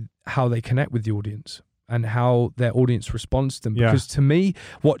way how they connect with the audience and how their audience responds to them. Yeah. Because to me,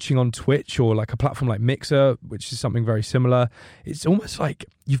 watching on Twitch or like a platform like Mixer, which is something very similar, it's almost like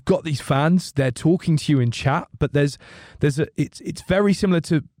you've got these fans, they're talking to you in chat, but it's very similar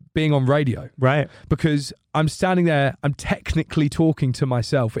to being on radio. Right. Because I'm standing there, I'm technically talking to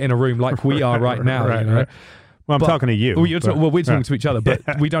myself in a room like we are right now. Right. Well, I'm talking to you. We're talking to each other,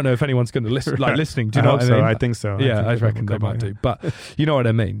 but we don't know if anyone's going to listen, listening. Do you know what I mean? I think so. Yeah, I reckon they might do. But you know what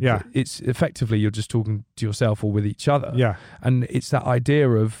I mean? Yeah. It's effectively you're just talking to yourself or with each other. Yeah. And it's that idea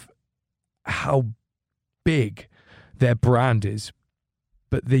of how big their brand is,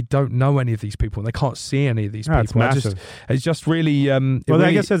 but they don't know any of these people and they can't see any of these people. It's massive. It's just really... I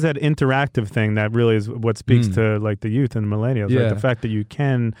guess there's that interactive thing that really is what speaks to like the youth and the millennials. Yeah. Like the fact that you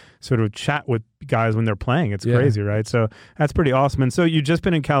can sort of chat with guys when they're playing. It's crazy, right? So that's pretty awesome. And so you've just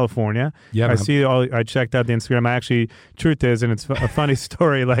been in California. Yeah, I checked out the Instagram. Truth is, and it's a funny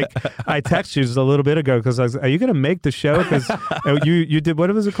story, like I texted you just a little bit ago because I was, are you going to make the show? Because you did,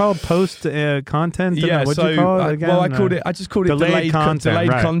 what was it called? Post content? Yeah, what'd you call it again? I just called it delayed content.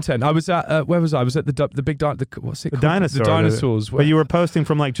 Right. Content. I was at, where was I? I was at the big, what's it called? The dinosaurs. But you were posting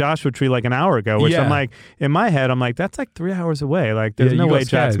from like Joshua Tree like an hour ago, which I'm like, in my head, I'm like, that's like 3 hours away. Like there's no way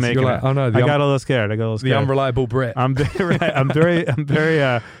Jack's making it. Oh no, I got a little scared. The unreliable Brit. I'm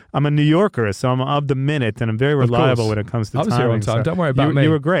very I'm a New Yorker, so I'm of the minute, and I'm very reliable when it comes to timing. I was here on time. Don't worry about me. You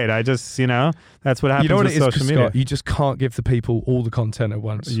were great. I just, that's what happens with social media. Scott, you just can't give the people all the content at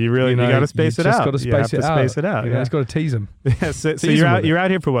once. You really, you got to space it out. You have to space it out. Yeah. It's got to tease them. Yeah, so you're out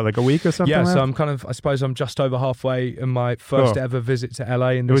here for what, like a week or something? Yeah, so I'm I suppose I'm just over halfway in my first ever visit to LA.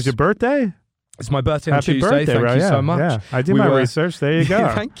 It was your birthday? It's my birthday on Happy Tuesday. Birthday, Thank right? you so much. Yeah. I did my research. There you go.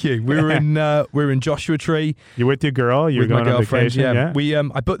 Thank you. We were in Joshua Tree. You with your girl? You were going on vacation? Yeah. We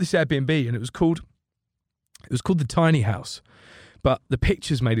I booked this Airbnb and it was called the Tiny House, but the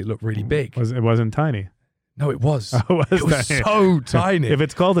pictures made it look really big. It wasn't tiny. No, it was. Oh, it was tiny. So tiny. If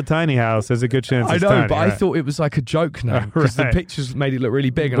it's called a tiny house, there's a good chance it's tiny. I know, tiny, but right? I thought it was like a joke now because the pictures made it look really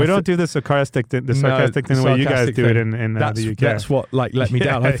big. And we don't do the sarcastic thing the way you guys do it in the UK. That's what let me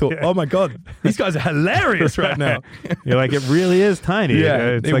down. I thought, oh my God, these guys are hilarious right now. You're like, it really is tiny.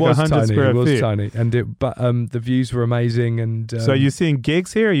 Yeah, it's like 100 square feet. It was tiny, and the views were amazing. And so, are you seeing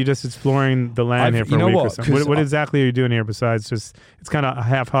gigs here? Or are you just exploring the land here for a week or something? What exactly are you doing here besides just? It's kind of a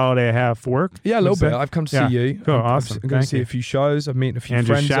half holiday, half work. Yeah, a little bit. I've come to see you. Cool, I'm awesome. going to Thank see you. a few shows. I'm meeting a few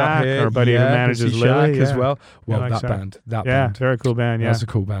Andrew friends Shack, up here. our buddy who manages Quincy Lily, Shack as yeah. well. Well, like that Shack. band. That Yeah, band. very cool band. Yeah, That's a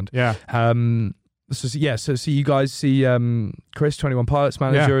cool band. Yeah. So see you guys, see Chris, 21 Pilots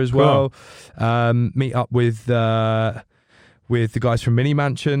manager as cool. well. Meet up with the guys from Mini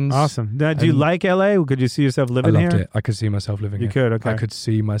Mansions. Awesome. Now, do you like LA? Could you see yourself living I loved here? it. I could see myself living You here. could, okay. I could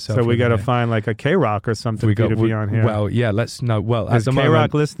see myself So we got living to here. find like a K-Rock or something for you to be on here. Well, yeah, let's know. Well, at Is the K-Rock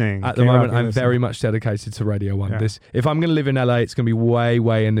moment, listening? At the K-Rock moment, I'm listening. very much dedicated to Radio 1. Yeah. If I'm going to live in LA, it's going to be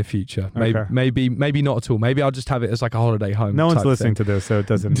way in the future. Okay. Maybe not at all. Maybe I'll just have it as like a holiday home. No one's type listening thing. to this, so it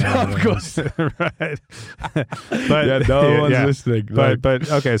doesn't matter. Of course. Right. Yeah, no one's listening.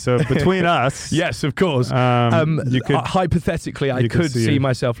 But okay, so between us, Yes, of course. you could Hypothetically, I you could could see see it.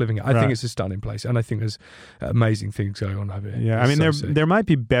 myself living it. I Right. think it's a stunning place, and I think there's amazing things going on over here. Yeah, I mean, there might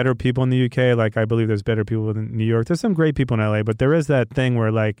be better people in the UK. Like, I believe there's better people in New York. There's some great people in LA, but there is that thing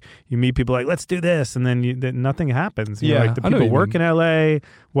where, like, you meet people like, let's do this, and then nothing happens. You know, Yeah, like the I know people what you work in LA.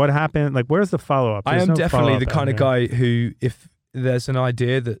 What happened? Like, where's the follow up? I am definitely the kind of guy who, if there's an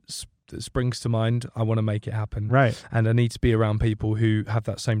idea that springs to mind, I want to make it happen. Right. And I need to be around people who have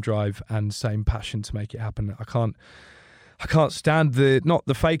that same drive and same passion to make it happen. I can't stand not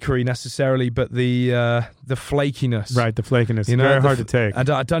the fakery necessarily, but the flakiness. Right, the flakiness. You know, very hard to take. I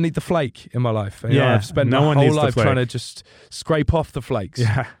don't need the flake in my life. You Yeah, know, I've spent no my one whole needs the life flake. trying to just scrape off the flakes.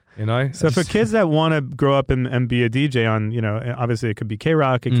 Yeah. You know? So for kids that want to grow up and be a DJ on, you know, obviously it could be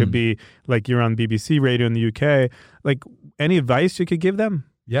K-Rock, it could be like you're on BBC Radio in the UK. Like, any advice you could give them?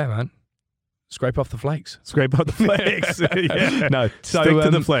 Yeah, man. Scrape off the flakes. Scrape out the flakes. Yeah. No, so, Stick to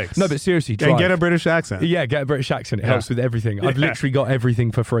the flakes. No, but seriously, drive. And get a British accent. Yeah, get a British accent. It helps with everything. I've literally got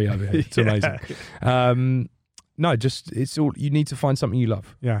everything for free over here. It's amazing. No, just it's all. You need to find something you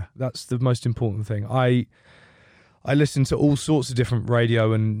love. Yeah, that's the most important thing. I listen to all sorts of different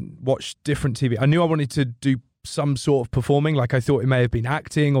radio and watch different TV. I knew I wanted to do some sort of performing. Like, I thought it may have been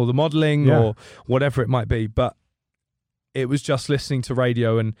acting or the modelling or whatever it might be, but it was just listening to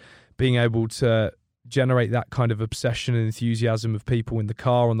radio and being able to generate that kind of obsession and enthusiasm of people in the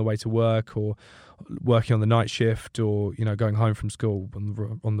car on the way to work or working on the night shift or, you know, going home from school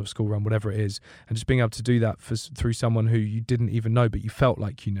on the school run, whatever it is, and just being able to do that through someone who you didn't even know, but you felt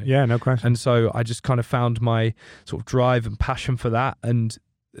like you knew. Yeah, no question. And so I just kind of found my sort of drive and passion for that, and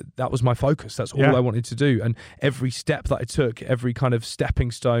that was my focus. That's all I wanted to do. And every step that I took, every kind of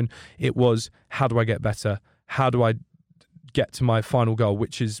stepping stone, it was, how do I get better? How do I get to my final goal,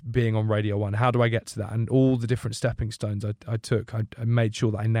 which is being on Radio 1? How do I get to that? And all the different stepping stones I took, I made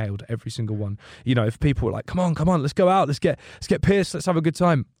sure that I nailed every single one. You know, if people were like, come on, let's go out, let's get pierced, let's have a good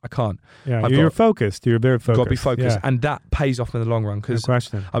time, I can't. Yeah, you're focused. You're very focused. Got to be focused. Yeah. And that pays off in the long run, because no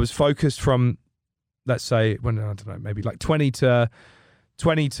question. I was focused from, let's say, when, I don't know, maybe like 20 to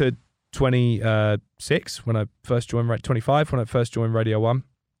 26 when I first joined, 25 when I first joined Radio 1.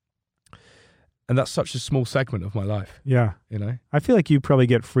 And that's such a small segment of my life. Yeah. You know? I feel like you probably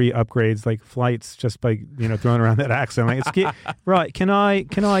get free upgrades, like flights, just by, you know, throwing around that accent. Like, right, can I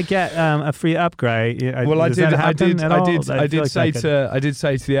get a free upgrade? Well, I did say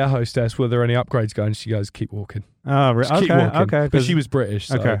to the air hostess, were there any upgrades going? She goes, keep walking. Oh, okay. But she was British.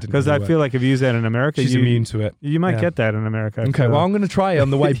 So okay. Because I feel like if you use that in America, she's immune to it. You might get that in America. Okay, well, I'm going to try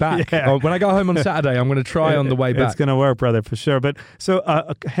on the way back. When I go home on Saturday, I'm going to try on the way back. It's going to work, brother, for sure. But so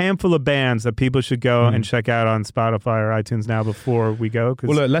a handful of bands that people should go and check out on Spotify or iTunes now before we go.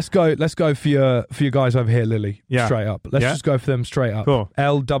 Well, look, let's go for your guys over here, Lily. Yeah. Straight up. Let's just go for them straight up. Cool.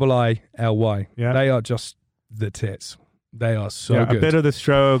 Lilly. Yeah. They are just the tits. They are so good. A bit of the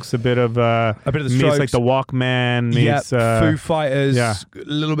Strokes, a bit of the Strokes, like the Walkman meets Foo Fighters, a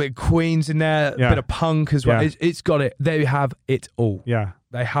little bit of Queens in there, a bit of punk as well. It's got it. They have it all. Yeah.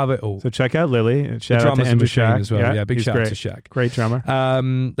 They have it all. So check out Lily. Shout the out to Andrew Shack as well. Yeah, big shout out to Shaq. Shaq. Great drummer.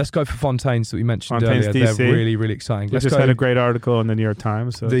 Let's go for Fontaines that we mentioned Fontaines earlier. DC. They're really, really exciting. We just had a great article in the New York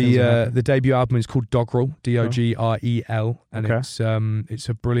Times. So the debut album is called Dogrel, Dogrel, and it's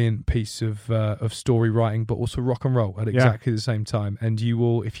a brilliant piece of story writing, but also rock and roll at exactly the same time. And you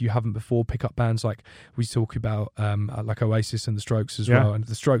will, if you haven't before, pick up bands like we talk about, like Oasis and the Strokes as well. And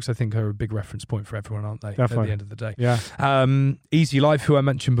the Strokes, I think, are a big reference point for everyone, aren't they? Definitely. At the end of the day. Yeah. Easy Life, who I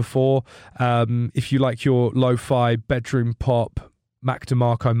mentioned before. If you like your lo-fi bedroom pop, Mac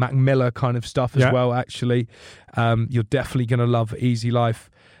DeMarco, Mac Miller kind of stuff as well, actually, you're definitely going to love Easy Life.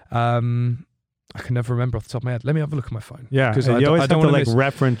 I can never remember off the top of my head. Let me have a look at my phone. Yeah, because you always have to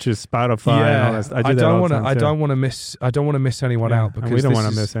reference your Spotify. And all that. I don't want to miss anyone out, because we don't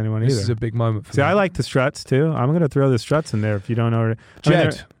want to miss anyone either. This is a big moment for me. See, I like the Struts too. I'm going to throw the Struts in there if you don't know.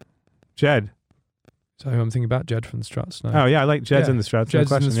 Jed. Jed. So who I'm thinking about? Jed from the Struts. No. Oh, yeah, I like Jed's in the Struts. Jed's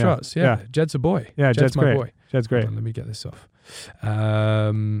no in the question, Struts, yeah. Jed's a boy. Yeah, Jed's my great. boy. Jed's great. Hold on, let me get this off.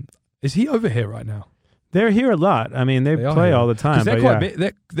 Is he over here right now? They're here a lot. I mean, they play here all the time. They're quite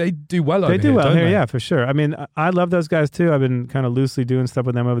big. They do well over here. They do well don't here, they? yeah, for sure. I mean, I love those guys too. I've been kind of loosely doing stuff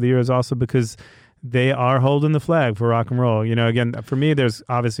with them over the years also because they are holding the flag for rock and roll. You know, again, for me, there's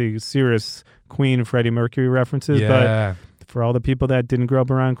obviously serious Queen, Freddie Mercury references, but for all the people that didn't grow up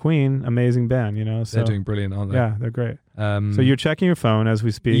around Queen, amazing band, you know. So, they're doing brilliant, aren't they? Yeah, they're great. So you're checking your phone as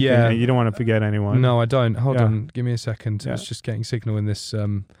we speak. Yeah. And you don't want to forget anyone. No, I don't. Hold on. Give me a second. Yeah. It's just getting signal in this...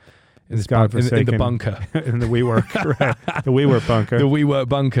 in the bunker. In the WeWork, right. The WeWork bunker. The WeWork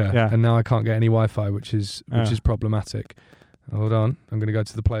bunker. Yeah. And now I can't get any Wi-Fi, which is problematic. Hold on. I'm going to go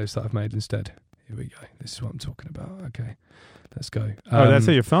to the playlist that I've made instead. Here we go. This is what I'm talking about. Okay. Let's go. That's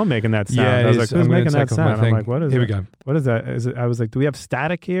your phone making that sound. Yeah, I was like, who's making that sound? I'm like, what is Here it? we go. What is that? Is it? I was like, do we have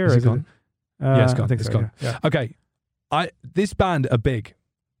static here? Is it gone? Yeah, it's gone. I think it's so, gone. Yeah. Okay. This band are big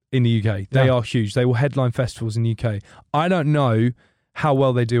in the UK. They are huge. They will headline festivals in the UK. I don't know how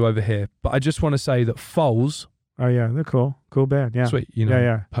well they do over here, but I just want to say that Foals... Oh, yeah. They're cool. Cool band. Yeah. Sweet. You know,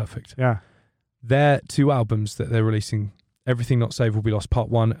 yeah. Perfect. Yeah. Their 2 albums that they're releasing, Everything Not Saved Will Be Lost, Part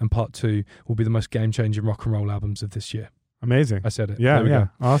 1 and Part 2, will be the most game-changing rock and roll albums of this year. Amazing. I said it. Yeah, there we go.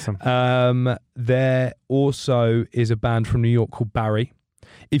 Awesome. There also is a band from New York called Barry.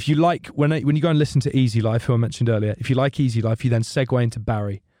 If you like, when you go and listen to Easy Life, who I mentioned earlier, if you like Easy Life, you then segue into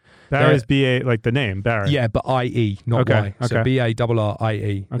Barry. Barry's B-A, like the name, Barry. Yeah, but I-E, not Y. Okay. So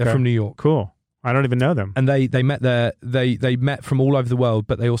B-A-R-R-I-E. Okay. They're from New York. Cool. I don't even know them. And they met they met from all over the world,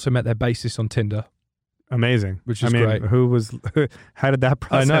 but they also met their bassist on Tinder. Amazing. Which is great. How did that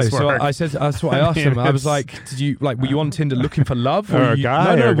process work? So I said, that's what I asked them. I was like, were you on Tinder looking for love? Or a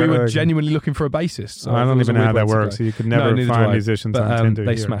guy? No, we or were genuinely looking for a bassist. So I don't even know how that works. So you could never find musicians on Tinder.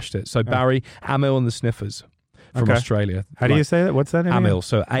 They smashed it. So Barry, Amyl and the Sniffers from Australia. How do you say that? What's that name? Amyl.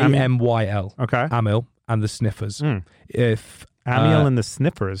 So A-M-Y-L. Okay. Amyl and the Sniffers. Amyl and the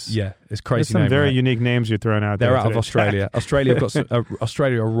Sniffers. Yeah, it's crazy. There's some name, very right? unique names you're throwing out there. They're out of Australia. Australia have got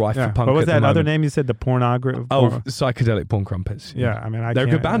Australia are rife for punk. What was at the that other moment. name you said? The pornography. Psychedelic Porn Crumpets. Yeah, I mean, they're a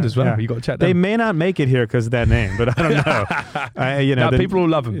good band as well. You got to check them. They may not make it here because of that name, but I don't know. People will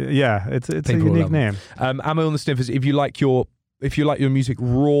love them. Yeah, it's a unique name. Amyl and the Sniffers. If you like your music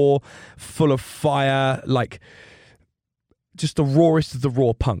raw, full of fire, like just the rawest of the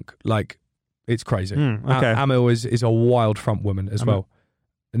raw punk, like. It's crazy. Okay. Amyl is a wild front woman as well.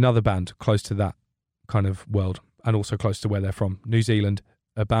 Another band close to that kind of world and also close to where they're from. New Zealand,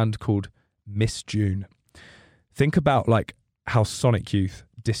 a band called Miss June. Think about like how Sonic Youth,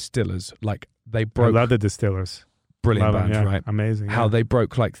 Distillers, like they broke... I love the Distillers. Brilliant band, yeah. right? Amazing. How they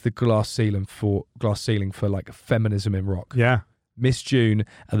broke like the glass ceiling for like feminism in rock. Yeah. Miss June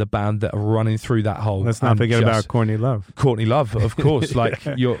are the band that are running through that hole. Let's not forget about Courtney Love. Courtney Love, of course, like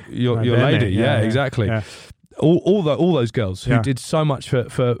your lady. Yeah, exactly. Yeah. All those girls who did so much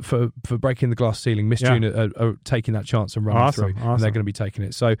for breaking the glass ceiling. Miss June are taking that chance and running through, and they're going to be taking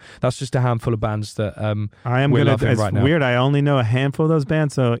it. So that's just a handful of bands that we're loving right now. It's weird. I only know a handful of those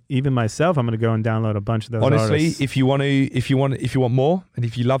bands, so even myself, I'm going to go and download a bunch of those. Honestly, artists. if you want more, and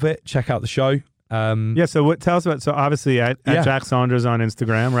if you love it, check out the show. Tell us about. So obviously at Jack Saunders on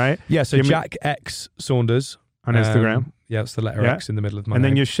Instagram, right? Yeah. So Jack X Saunders on Instagram. Yeah, it's the letter X in the middle of my name. name.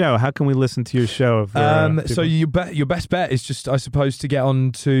 Then your show. How can we listen to your show? So your best bet is just, I suppose, to get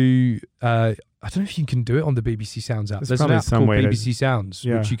on to. I don't know if you can do it on the BBC Sounds app. There's an app called BBC Sounds,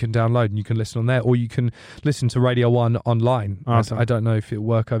 which you can download and you can listen on there, or you can listen to Radio 1 online. Awesome. I don't know if it'll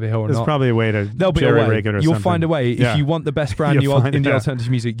work over here or not. There's probably a way to There'll be a way. You'll find a way. Yeah. If you want the best brand new in the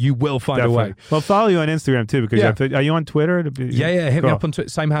alternative music, you will find a way. Well, follow you on Instagram too, because are you on Twitter? Hit me up on Twitter.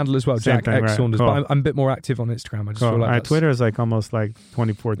 Same handle as well, Jack X Saunders. Cool. But I'm a bit more active on Instagram. I just feel like Twitter is like almost like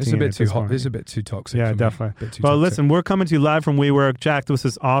 2014. It's a bit too hot. It's a bit too toxic. Yeah, definitely. Well, listen, we're coming to you live from WeWork. Jack, this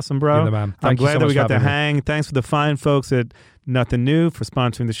is awesome, bro. You're the man. I'm glad that we got to hang. Thanks for the fine folks at Nothing New for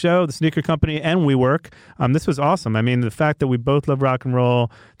sponsoring the show, the Sneaker Company, and WeWork. This was awesome. I mean, the fact that we both love rock and roll,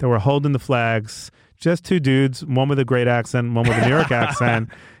 that we're holding the flags, just two dudes, one with a great accent, one with a New York accent.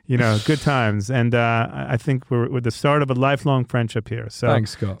 You know, good times. And I think we're at the start of a lifelong friendship here. So,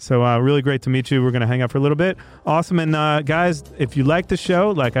 thanks, Scott. So really great to meet you. We're going to hang out for a little bit. Awesome. And guys, if you like the show,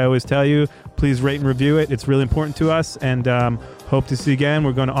 like I always tell you, please rate and review it. It's really important to us. And hope to see you again.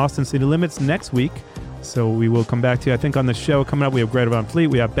 We're going to Austin City Limits next week. So we will come back to you. I think on the show coming up, we have Greta Van Fleet,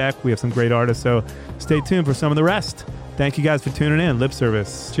 we have Beck, we have some great artists. So stay tuned for some of the rest. Thank you guys for tuning in. Lip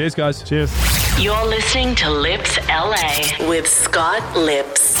Service. Cheers, guys. Cheers. You're listening to Lips LA with Scott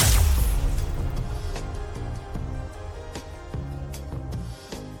Lips.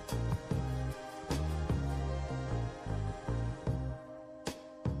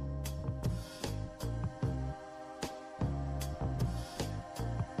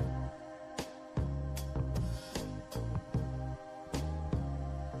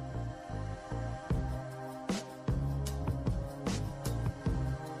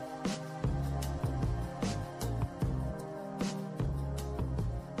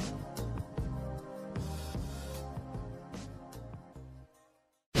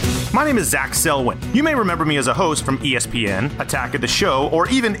 My name is Zach Selwyn. You may remember me as a host from ESPN, Attack of the Show, or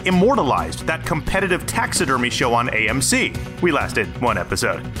even Immortalized, that competitive taxidermy show on AMC. We lasted one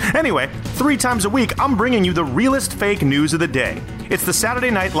episode. Anyway, 3 times a week, I'm bringing you the realest fake news of the day. It's the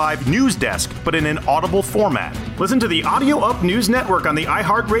Saturday Night Live news desk, but in an audible format. Listen to the Audio Up News Network on the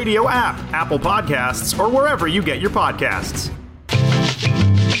iHeartRadio app, Apple Podcasts, or wherever you get your podcasts.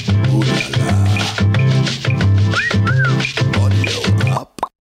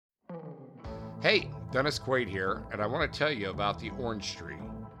 Hey, Dennis Quaid here, and I want to tell you about the Orange Tree.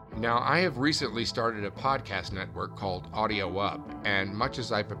 Now, I have recently started a podcast network called Audio Up, and much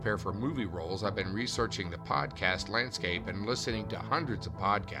as I prepare for movie roles, I've been researching the podcast landscape and listening to hundreds of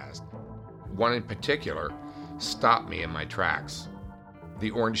podcasts. One in particular stopped me in my tracks. The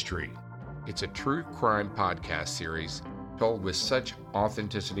Orange Tree. It's a true crime podcast series told with such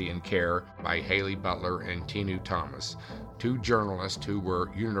authenticity and care by Haley Butler and Tinu Thomas, 2 journalists who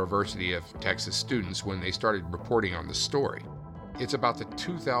were University of Texas students when they started reporting on the story. It's about the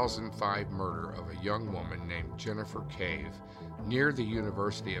 2005 murder of a young woman named Jennifer Cave near the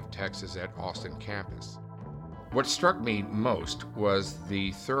University of Texas at Austin campus. What struck me most was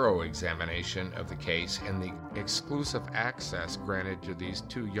the thorough examination of the case and the exclusive access granted to these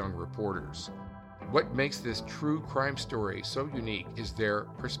 2 young reporters. What makes this true crime story so unique is their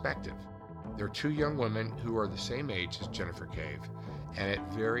perspective. They're 2 young women who are the same age as Jennifer Cave and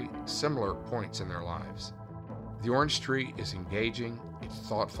at very similar points in their lives. The Orange Tree is engaging, it's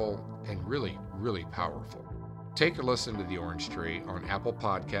thoughtful, and really, really powerful. Take a listen to The Orange Tree on Apple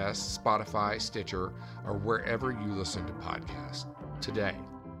Podcasts, Spotify, Stitcher, or wherever you listen to podcasts today.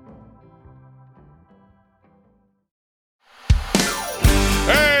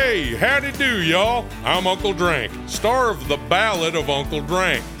 Hey, howdy do, y'all. I'm Uncle Drank, star of The Ballad of Uncle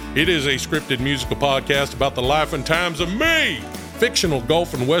Drank. It is a scripted musical podcast about the life and times of me, fictional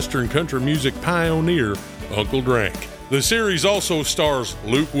golf and western country music pioneer, Uncle Drank. The series also stars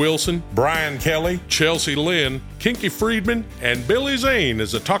Luke Wilson, Brian Kelly, Chelsea Lynn, Kinky Friedman, and Billy Zane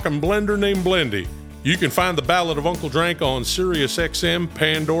as a talking blender named Blendy. You can find The Ballad of Uncle Drank on SiriusXM,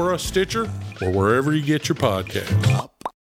 Pandora, Stitcher, or wherever you get your podcasts.